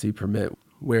occupancy permit,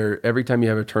 where every time you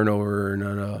have a turnover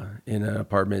in an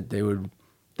apartment, they would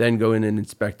then go in and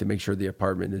inspect to make sure the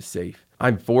apartment is safe.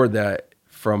 I'm for that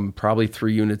from probably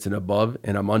 3 units and above,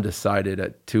 and I'm undecided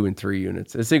at 2 and 3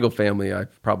 units. A single family, I'd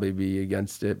probably be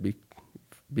against it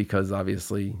because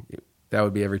obviously that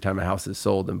would be every time a house is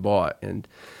sold and bought.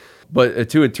 But at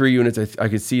 2 and 3 units, I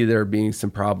could see there being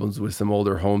some problems with some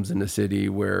older homes in the city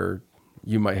where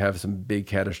you might have some big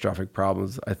catastrophic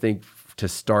problems. I think to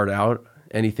start out,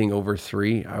 anything over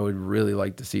 3, I would really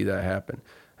like to see that happen.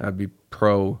 I'd be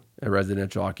pro a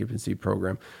residential occupancy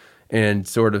program. And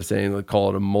sort of saying, like,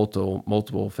 call it a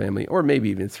multiple family, or maybe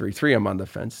even 3. 3, I'm on the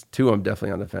fence. 2, I'm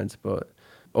definitely on the fence. But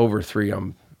over 3,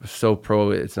 I'm so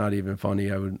pro. It's not even funny.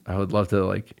 I would love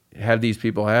to have these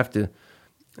people have to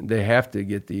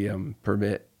get the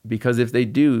permit, because if they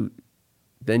do,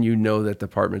 then that the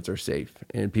apartments are safe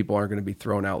and people aren't going to be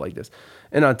thrown out like this.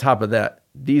 And on top of that,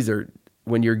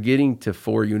 when you're getting to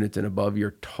 4 units and above,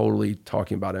 you're totally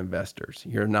talking about investors.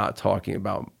 You're not talking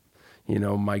about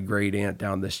my great aunt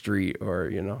down the street, or,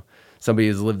 somebody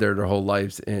who's lived there their whole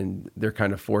lives and they're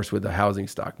kind of forced with the housing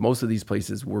stock. Most of these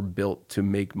places were built to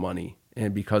make money.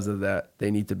 And because of that, they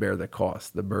need to bear the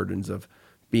cost, the burdens of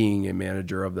being a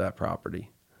manager of that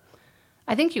property.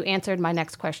 I think you answered my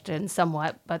next question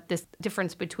somewhat, but this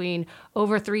difference between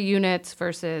over 3 units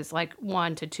versus like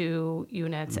 1 to 2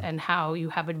 units and how you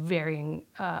have a varying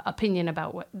opinion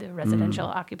about what the residential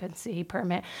occupancy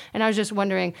permit. And I was just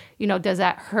wondering, does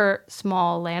that hurt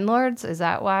small landlords? Is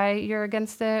that why you're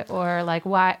against it? Or like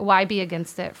why be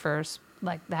against it for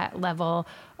like that level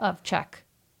of check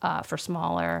for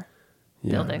smaller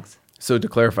buildings? So to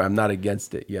clarify, I'm not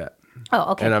against it yet.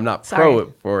 Oh, okay. And I'm not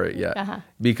for it yet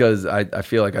because I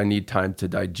feel like I need time to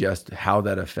digest how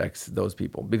that affects those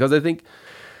people. Because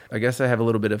I guess I have a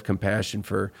little bit of compassion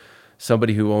for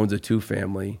somebody who owns a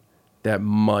 2-family that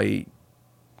might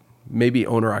maybe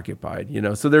owner occupied,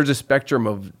 So there's a spectrum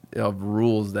of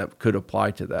rules that could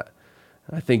apply to that.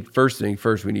 I think first,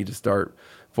 we need to start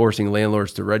forcing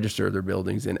landlords to register their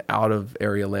buildings and out of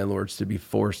area landlords to be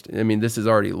forced. I mean, this is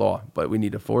already law, but we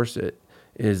need to force it.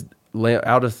 Is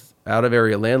out of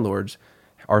area landlords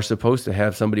are supposed to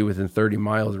have somebody within 30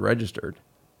 miles registered,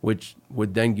 which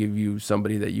would then give you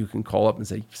somebody that you can call up and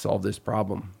say, solve this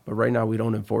problem. But right now we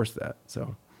don't enforce that.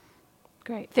 So.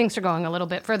 Great. Thanks for going a little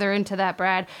bit further into that,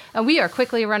 Brad. We are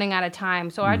quickly running out of time.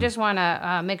 So I just want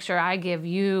to make sure I give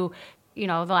you, the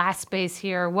last space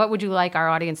here. What would you like our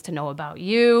audience to know about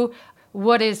you?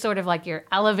 What is sort of like your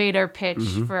elevator pitch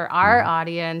for our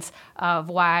audience of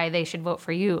why they should vote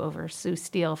for you over Sue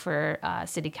Steele for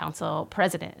city council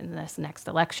president in this next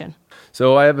election?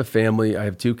 So I have a family. I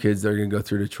have 2 kids that are going to go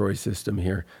through the Troy system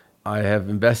here. I have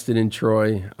invested in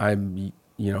Troy. I'm,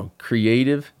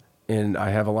 creative, and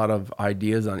I have a lot of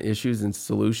ideas on issues and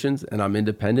solutions, and I'm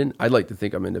independent. I'd like to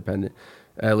think I'm independent.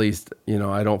 At least,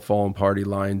 I don't fall in party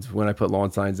lines. When I put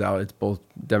lawn signs out, it's both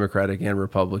Democratic and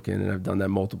Republican, and I've done that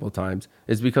multiple times.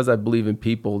 It's because I believe in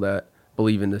people that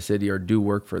believe in the city or do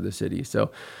work for the city.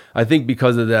 So I think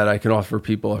because of that, I can offer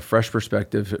people a fresh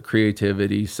perspective,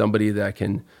 creativity, somebody that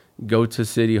can go to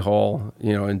City Hall,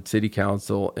 and City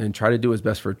Council and try to do his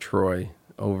best for Troy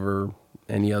over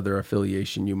any other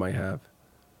affiliation you might have.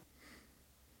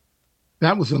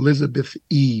 That was Elizabeth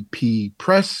E.P.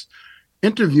 Press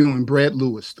interviewing Brad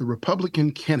Lewis, the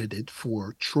Republican candidate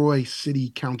for Troy City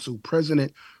Council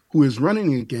president, who is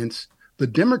running against the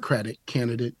Democratic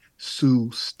candidate,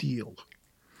 Sue Steele.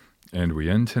 And we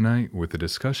end tonight with a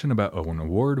discussion about an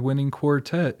award-winning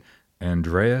quartet.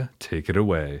 Andrea, take it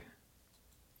away.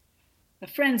 The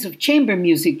Friends of Chamber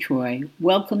Music Troy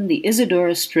welcome the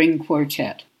Isadora String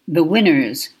Quartet, the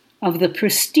winners of the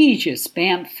prestigious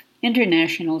Banff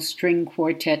International String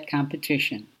Quartet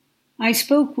Competition. I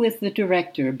spoke with the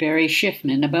director, Barry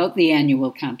Shiffman, about the annual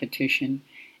competition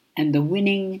and the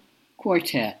winning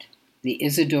quartet, the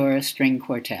Isadora String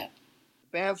Quartet.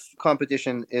 Banff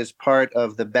competition is part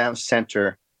of the Banff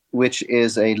Center, which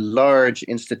is a large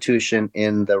institution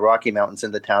in the Rocky Mountains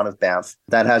in the town of Banff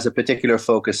that has a particular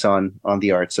focus on the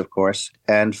arts, of course.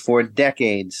 And for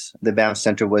decades, the Banff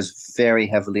Center was very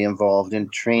heavily involved in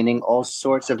training all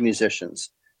sorts of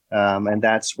musicians. And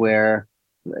that's where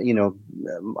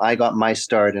I got my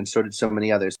start, and so did so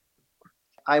many others.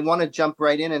 I want to jump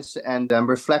right in and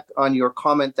reflect on your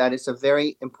comment that it's a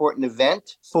very important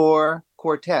event for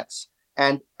quartets.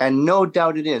 And no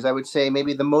doubt it is. I would say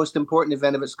maybe the most important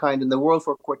event of its kind in the world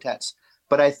for quartets.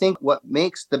 But I think what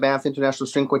makes the Banff International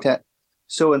String Quartet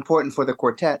so important for the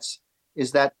quartets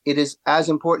is that it is as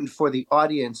important for the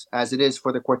audience as it is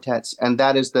for the quartets. And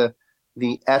that is the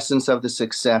essence of the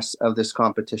success of this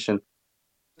competition.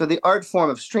 So the art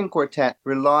form of string quartet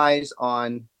relies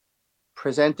on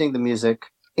presenting the music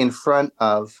in front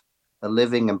of a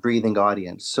living and breathing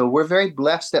audience. So we're very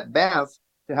blessed at Banff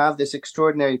to have this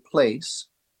extraordinary place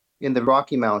in the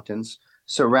Rocky Mountains,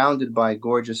 surrounded by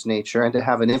gorgeous nature, and to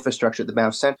have an infrastructure at the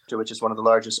Banff Center, which is one of the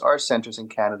largest art centers in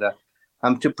Canada,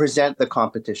 to present the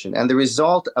competition. And the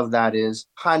result of that is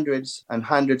hundreds and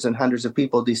hundreds and hundreds of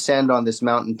people descend on this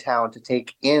mountain town to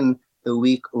take in the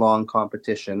week-long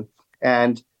competition.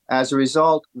 And as a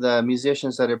result, the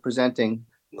musicians that are presenting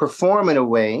perform in a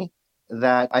way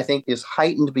that I think is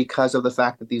heightened because of the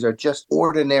fact that these are just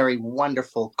ordinary,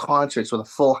 wonderful concerts with a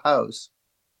full house.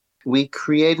 We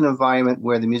create an environment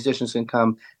where the musicians can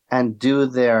come and do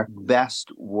their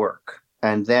best work.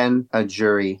 And then a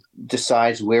jury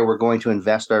decides where we're going to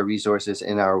invest our resources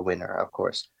in our winner, of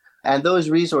course. And those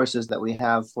resources that we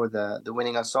have for the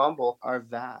winning ensemble are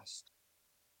vast.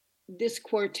 This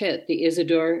quartet, the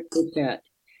Isadora Quartet,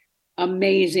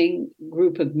 amazing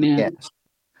group of men. Yes.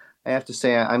 I have to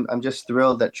say, I'm just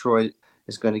thrilled that Troy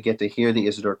is going to get to hear the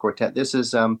Isadora Quartet. This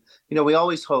is, we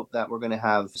always hope that we're going to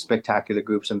have spectacular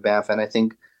groups in Banff, and I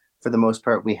think for the most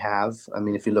part we have. I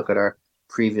mean, if you look at our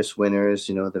previous winners,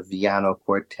 the Viano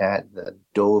Quartet, the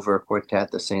Dover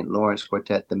Quartet, the St. Lawrence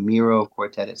Quartet, the Miro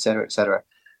Quartet, et cetera, et cetera.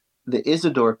 the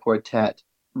Isidore Quartet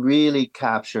really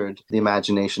captured the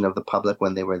imagination of the public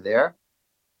when they were there.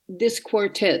 This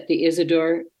quartet, the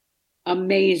Isidore,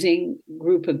 amazing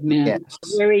group of men, Yes.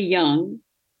 very young.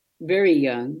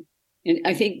 And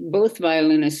I think both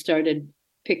violinists started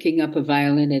picking up a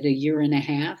violin at 1.5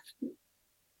 years.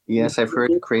 Yes, I've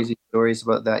heard crazy stories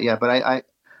about that. Yeah, but I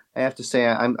have to say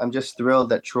I'm just thrilled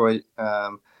that Troy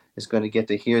is going to get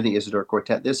to hear the Isidore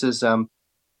Quartet. This is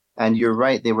and you're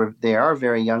right, they are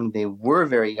very young. They were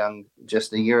very young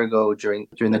just a year ago during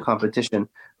the competition.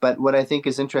 But what I think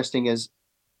is interesting is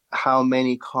how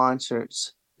many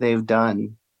concerts they've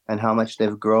done and how much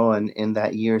they've grown in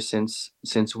that year since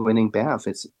winning Banff.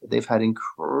 They've had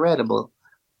incredible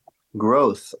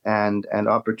growth and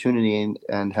opportunity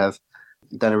and have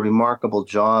done a remarkable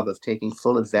job of taking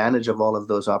full advantage of all of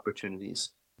those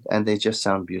opportunities. And they just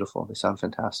sound beautiful. They sound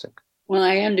fantastic. Well,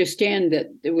 I understand that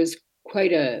there was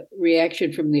quite a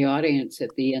reaction from the audience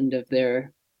at the end of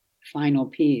their final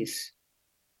piece.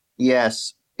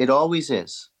 Yes, it always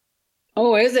is.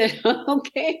 Oh, is it?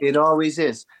 Okay. It always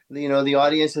is. You know, the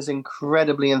audience is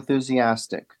incredibly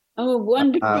enthusiastic. Oh,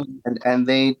 wonderful. And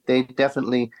they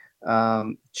definitely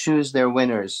choose their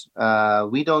winners.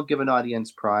 We don't give an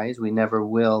audience prize. We never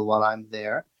will while I'm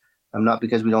there. Not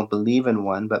because we don't believe in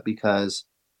one, but because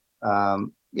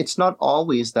it's not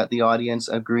always that the audience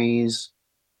agrees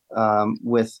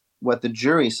with what the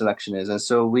jury selection is. And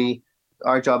so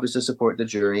our job is to support the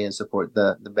jury and support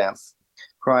the Banff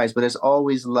prize. But it's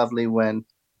always lovely when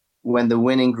the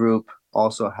winning group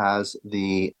also has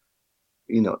the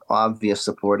obvious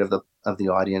support of the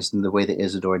audience in the way that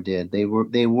Isidore did. They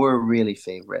were really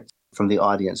favorites from the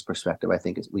audience perspective, I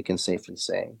think we can safely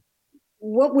say.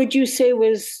 What would you say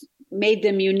made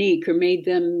them unique or made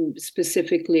them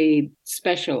specifically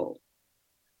special?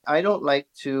 I don't like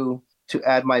to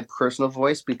add my personal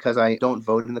voice because I don't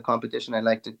vote in the competition. I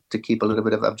like to keep a little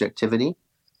bit of objectivity.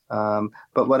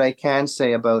 But what I can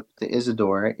say about the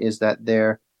Isidore is that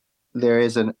there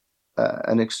is an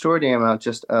extraordinary amount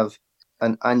just of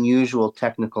an unusual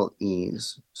technical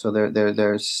ease. So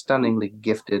they're stunningly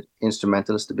gifted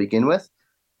instrumentalists to begin with,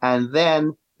 and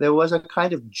then there was a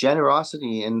kind of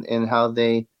generosity in how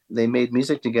they made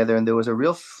music together, and there was a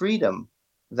real freedom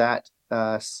that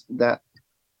was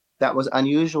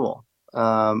unusual,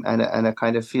 and a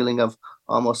kind of feeling of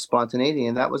almost spontaneity,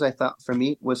 and that was, I thought, for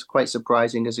me, was quite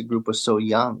surprising as a group was so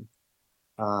young,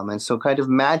 and so kind of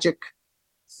magic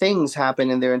things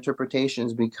happen in their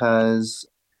interpretations because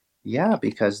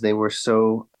they were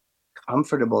so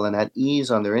comfortable and at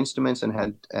ease on their instruments and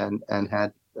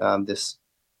had this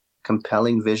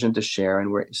compelling vision to share,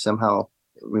 and were somehow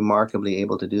remarkably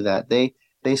able to do that.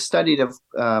 They studied at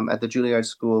the Juilliard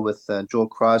School with Joel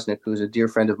Krosnick, who's a dear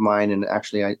friend of mine, and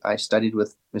actually I studied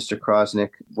with Mr.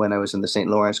 Krosnick when I was in the St.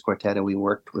 Lawrence Quartet, and we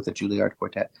worked with the Juilliard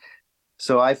Quartet.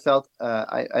 So I felt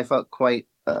quite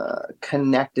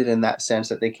connected in that sense,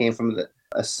 that they came from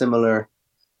a similar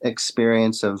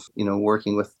experience of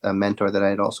working with a mentor that I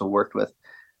had also worked with,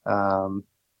 and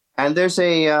there's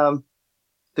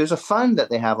a fun that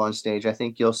they have on stage. I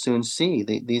think you'll soon see.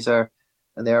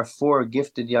 They are 4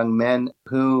 gifted young men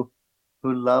who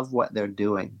love what they're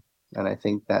doing, and I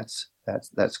think that's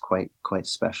quite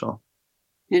special.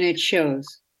 And it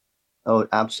shows. Oh, it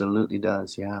absolutely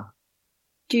does. Yeah.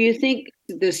 Do you think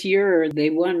this year they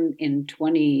won in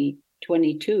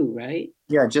 2022, right?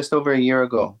 Yeah, just over a year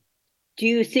ago. Do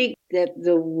you think that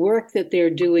the work that they're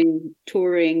doing,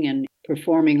 touring and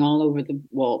performing all over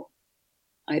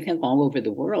I think all over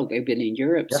the world, they've been in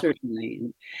Europe,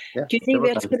 certainly. Yeah, do you think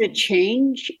that's going to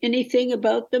change anything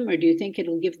about them, or do you think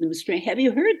it'll give them strength? Have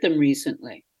you heard them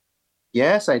recently?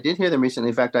 Yes, I did hear them recently.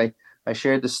 In fact, I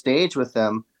shared the stage with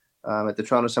them at the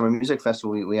Toronto Summer Music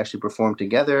Festival. We actually performed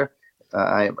together.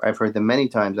 I've heard them many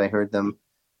times. I heard them,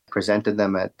 presented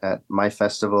them at my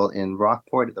festival in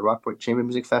Rockport, at the Rockport Chamber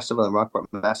Music Festival in Rockport,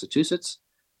 Massachusetts.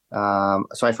 So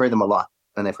I've heard them a lot,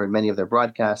 and I've heard many of their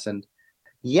broadcasts. And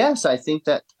yes, I think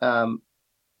that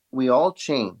we all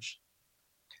change.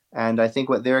 And I think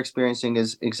what they're experiencing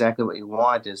is exactly what you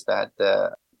want, is that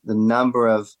the number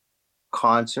of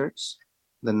concerts,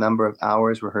 the number of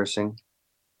hours rehearsing,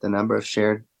 the number of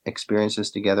shared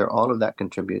experiences together, all of that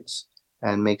contributes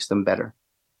and makes them better.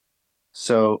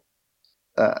 So,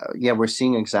 we're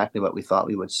seeing exactly what we thought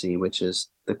we would see, which is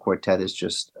the quartet is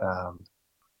just,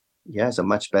 is a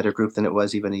much better group than it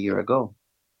was even a year ago.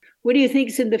 What do you think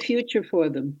is in the future for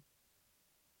them?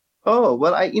 Oh,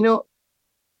 well, I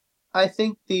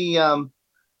think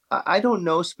I don't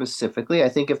know specifically. I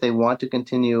think if they want to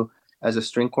continue as a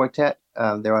string quartet,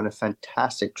 they're on a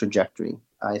fantastic trajectory.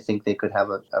 I think they could have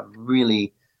a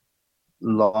really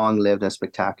long-lived and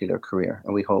spectacular career,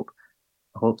 and we hope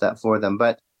that for them.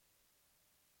 But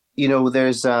there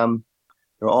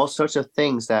are all sorts of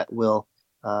things that will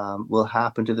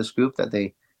happen to this group that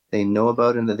they know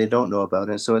about and that they don't know about,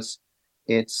 and so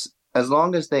it's as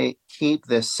long as they keep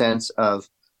this sense of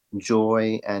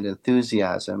joy and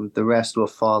enthusiasm, the rest will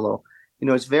follow.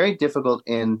 It's very difficult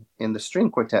in the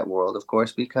string quartet world, of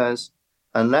course, because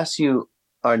unless you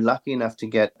are lucky enough to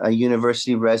get a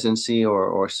university residency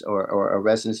or a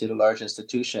residency at a large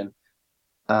institution,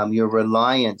 your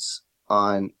reliance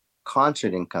on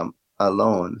concert income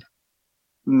alone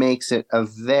makes it a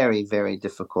very, very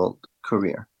difficult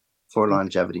career for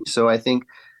longevity. So I think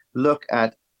look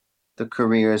at the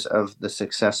careers of the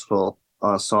successful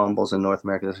ensembles in North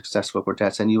America, the successful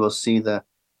quartets, and you will see the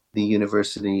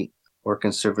university or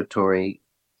conservatory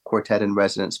quartet in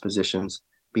residence positions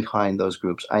behind those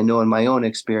groups. I know in my own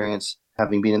experience,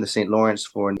 having been in the St. Lawrence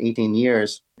for 18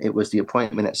 years, it was the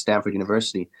appointment at Stanford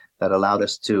University that allowed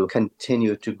us to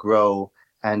continue to grow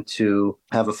and to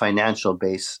have a financial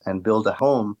base and build a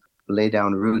home, lay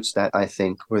down roots that I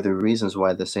think were the reasons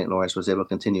why the St. Lawrence was able to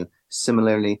continue.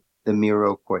 Similarly, the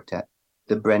Miro Quartet,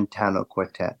 the Brentano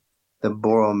Quartet, the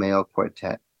Borromeo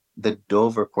Quartet, the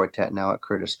Dover Quartet now at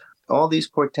Curtis. All these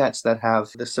quartets that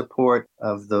have the support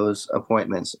of those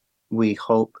appointments, we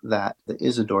hope that the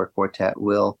Isidore Quartet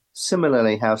will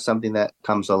similarly have something that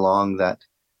comes along that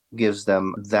gives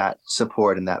them that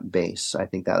support and that base. I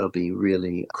think that'll be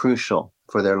really crucial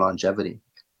for their longevity.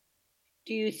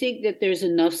 Do you think that there's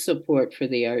enough support for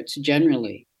the arts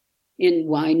generally?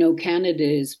 And I know Canada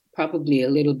is probably a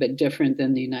little bit different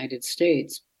than the United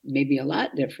States, maybe a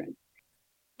lot different.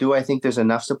 Do I think there's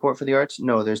enough support for the arts?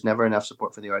 No, there's never enough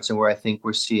support for the arts. And where I think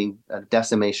we're seeing a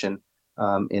decimation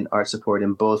in art support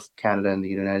in both Canada and the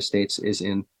United States is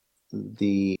in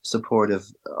the support of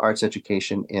arts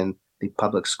education in the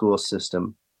public school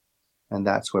system. And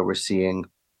that's where we're seeing,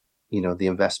 the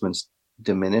investments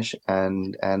diminish,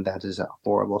 and that is a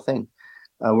horrible thing.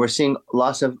 We're seeing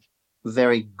lots of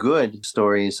very good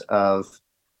stories of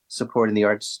support in the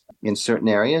arts in certain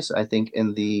areas. I think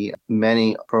in the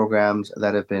many programs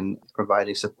that have been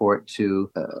providing support to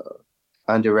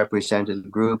underrepresented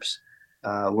groups,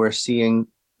 we're seeing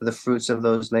the fruits of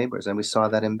those labors. And we saw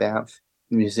that in Banff.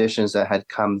 Musicians that had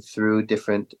come through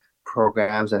different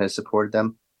programs that had supported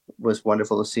them. It was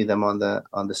wonderful to see them on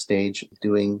the stage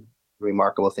doing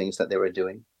remarkable things that they were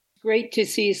doing. Great to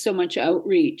see so much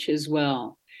outreach as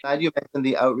well. Glad you mentioned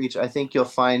the outreach. I think you'll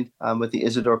find with the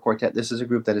Isidore Quartet, this is a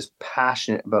group that is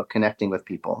passionate about connecting with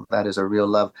people. That is a real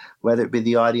love, whether it be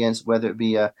the audience, whether it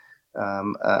be a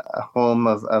home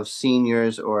of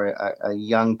seniors or a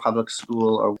young public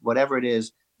school or whatever it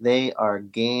is. They are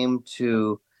game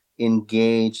to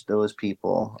engage those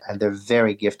people, and they're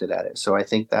very gifted at it. So I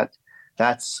think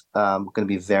that's going to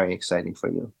be very exciting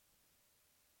for you.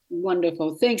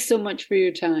 Wonderful. Thanks so much for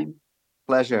your time.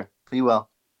 Pleasure. Be well.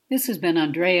 This has been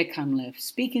Andrea Cunliffe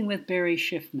speaking with Barry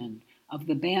Shiffman of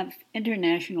the Banff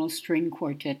International String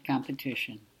Quartet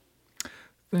Competition.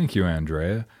 Thank you,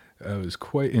 Andrea. It was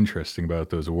quite interesting about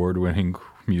those award-winning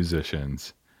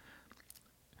musicians.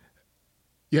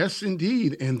 Yes,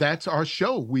 indeed. And that's our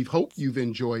show. We hope you've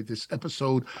enjoyed this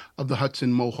episode of the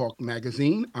Hudson Mohawk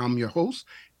Magazine. I'm your host,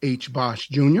 H. Bosh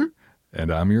Jr.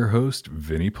 And I'm your host,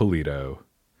 Vinny Polito.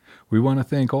 We want to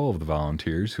thank all of the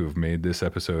volunteers who have made this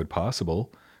episode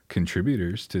possible.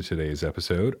 Contributors to today's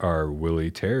episode are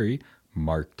Willie Terry,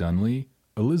 Mark Dunlea,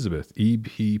 Elizabeth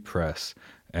E.P. Press,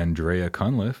 Andrea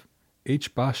Cunliffe,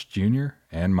 H. Bosh Jr.,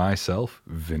 and myself,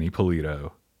 Vinny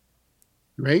Polito.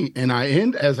 Great. And I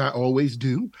end, as I always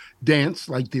do, dance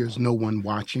like there's no one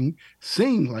watching,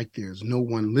 sing like there's no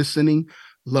one listening,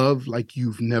 love like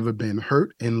you've never been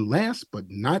hurt, and last but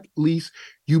not least,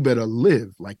 you better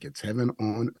live like it's heaven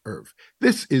on earth.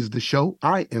 This is the show.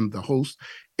 I am the host,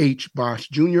 H. Bosh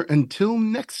Jr. Until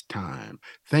next time,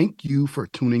 thank you for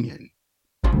tuning in.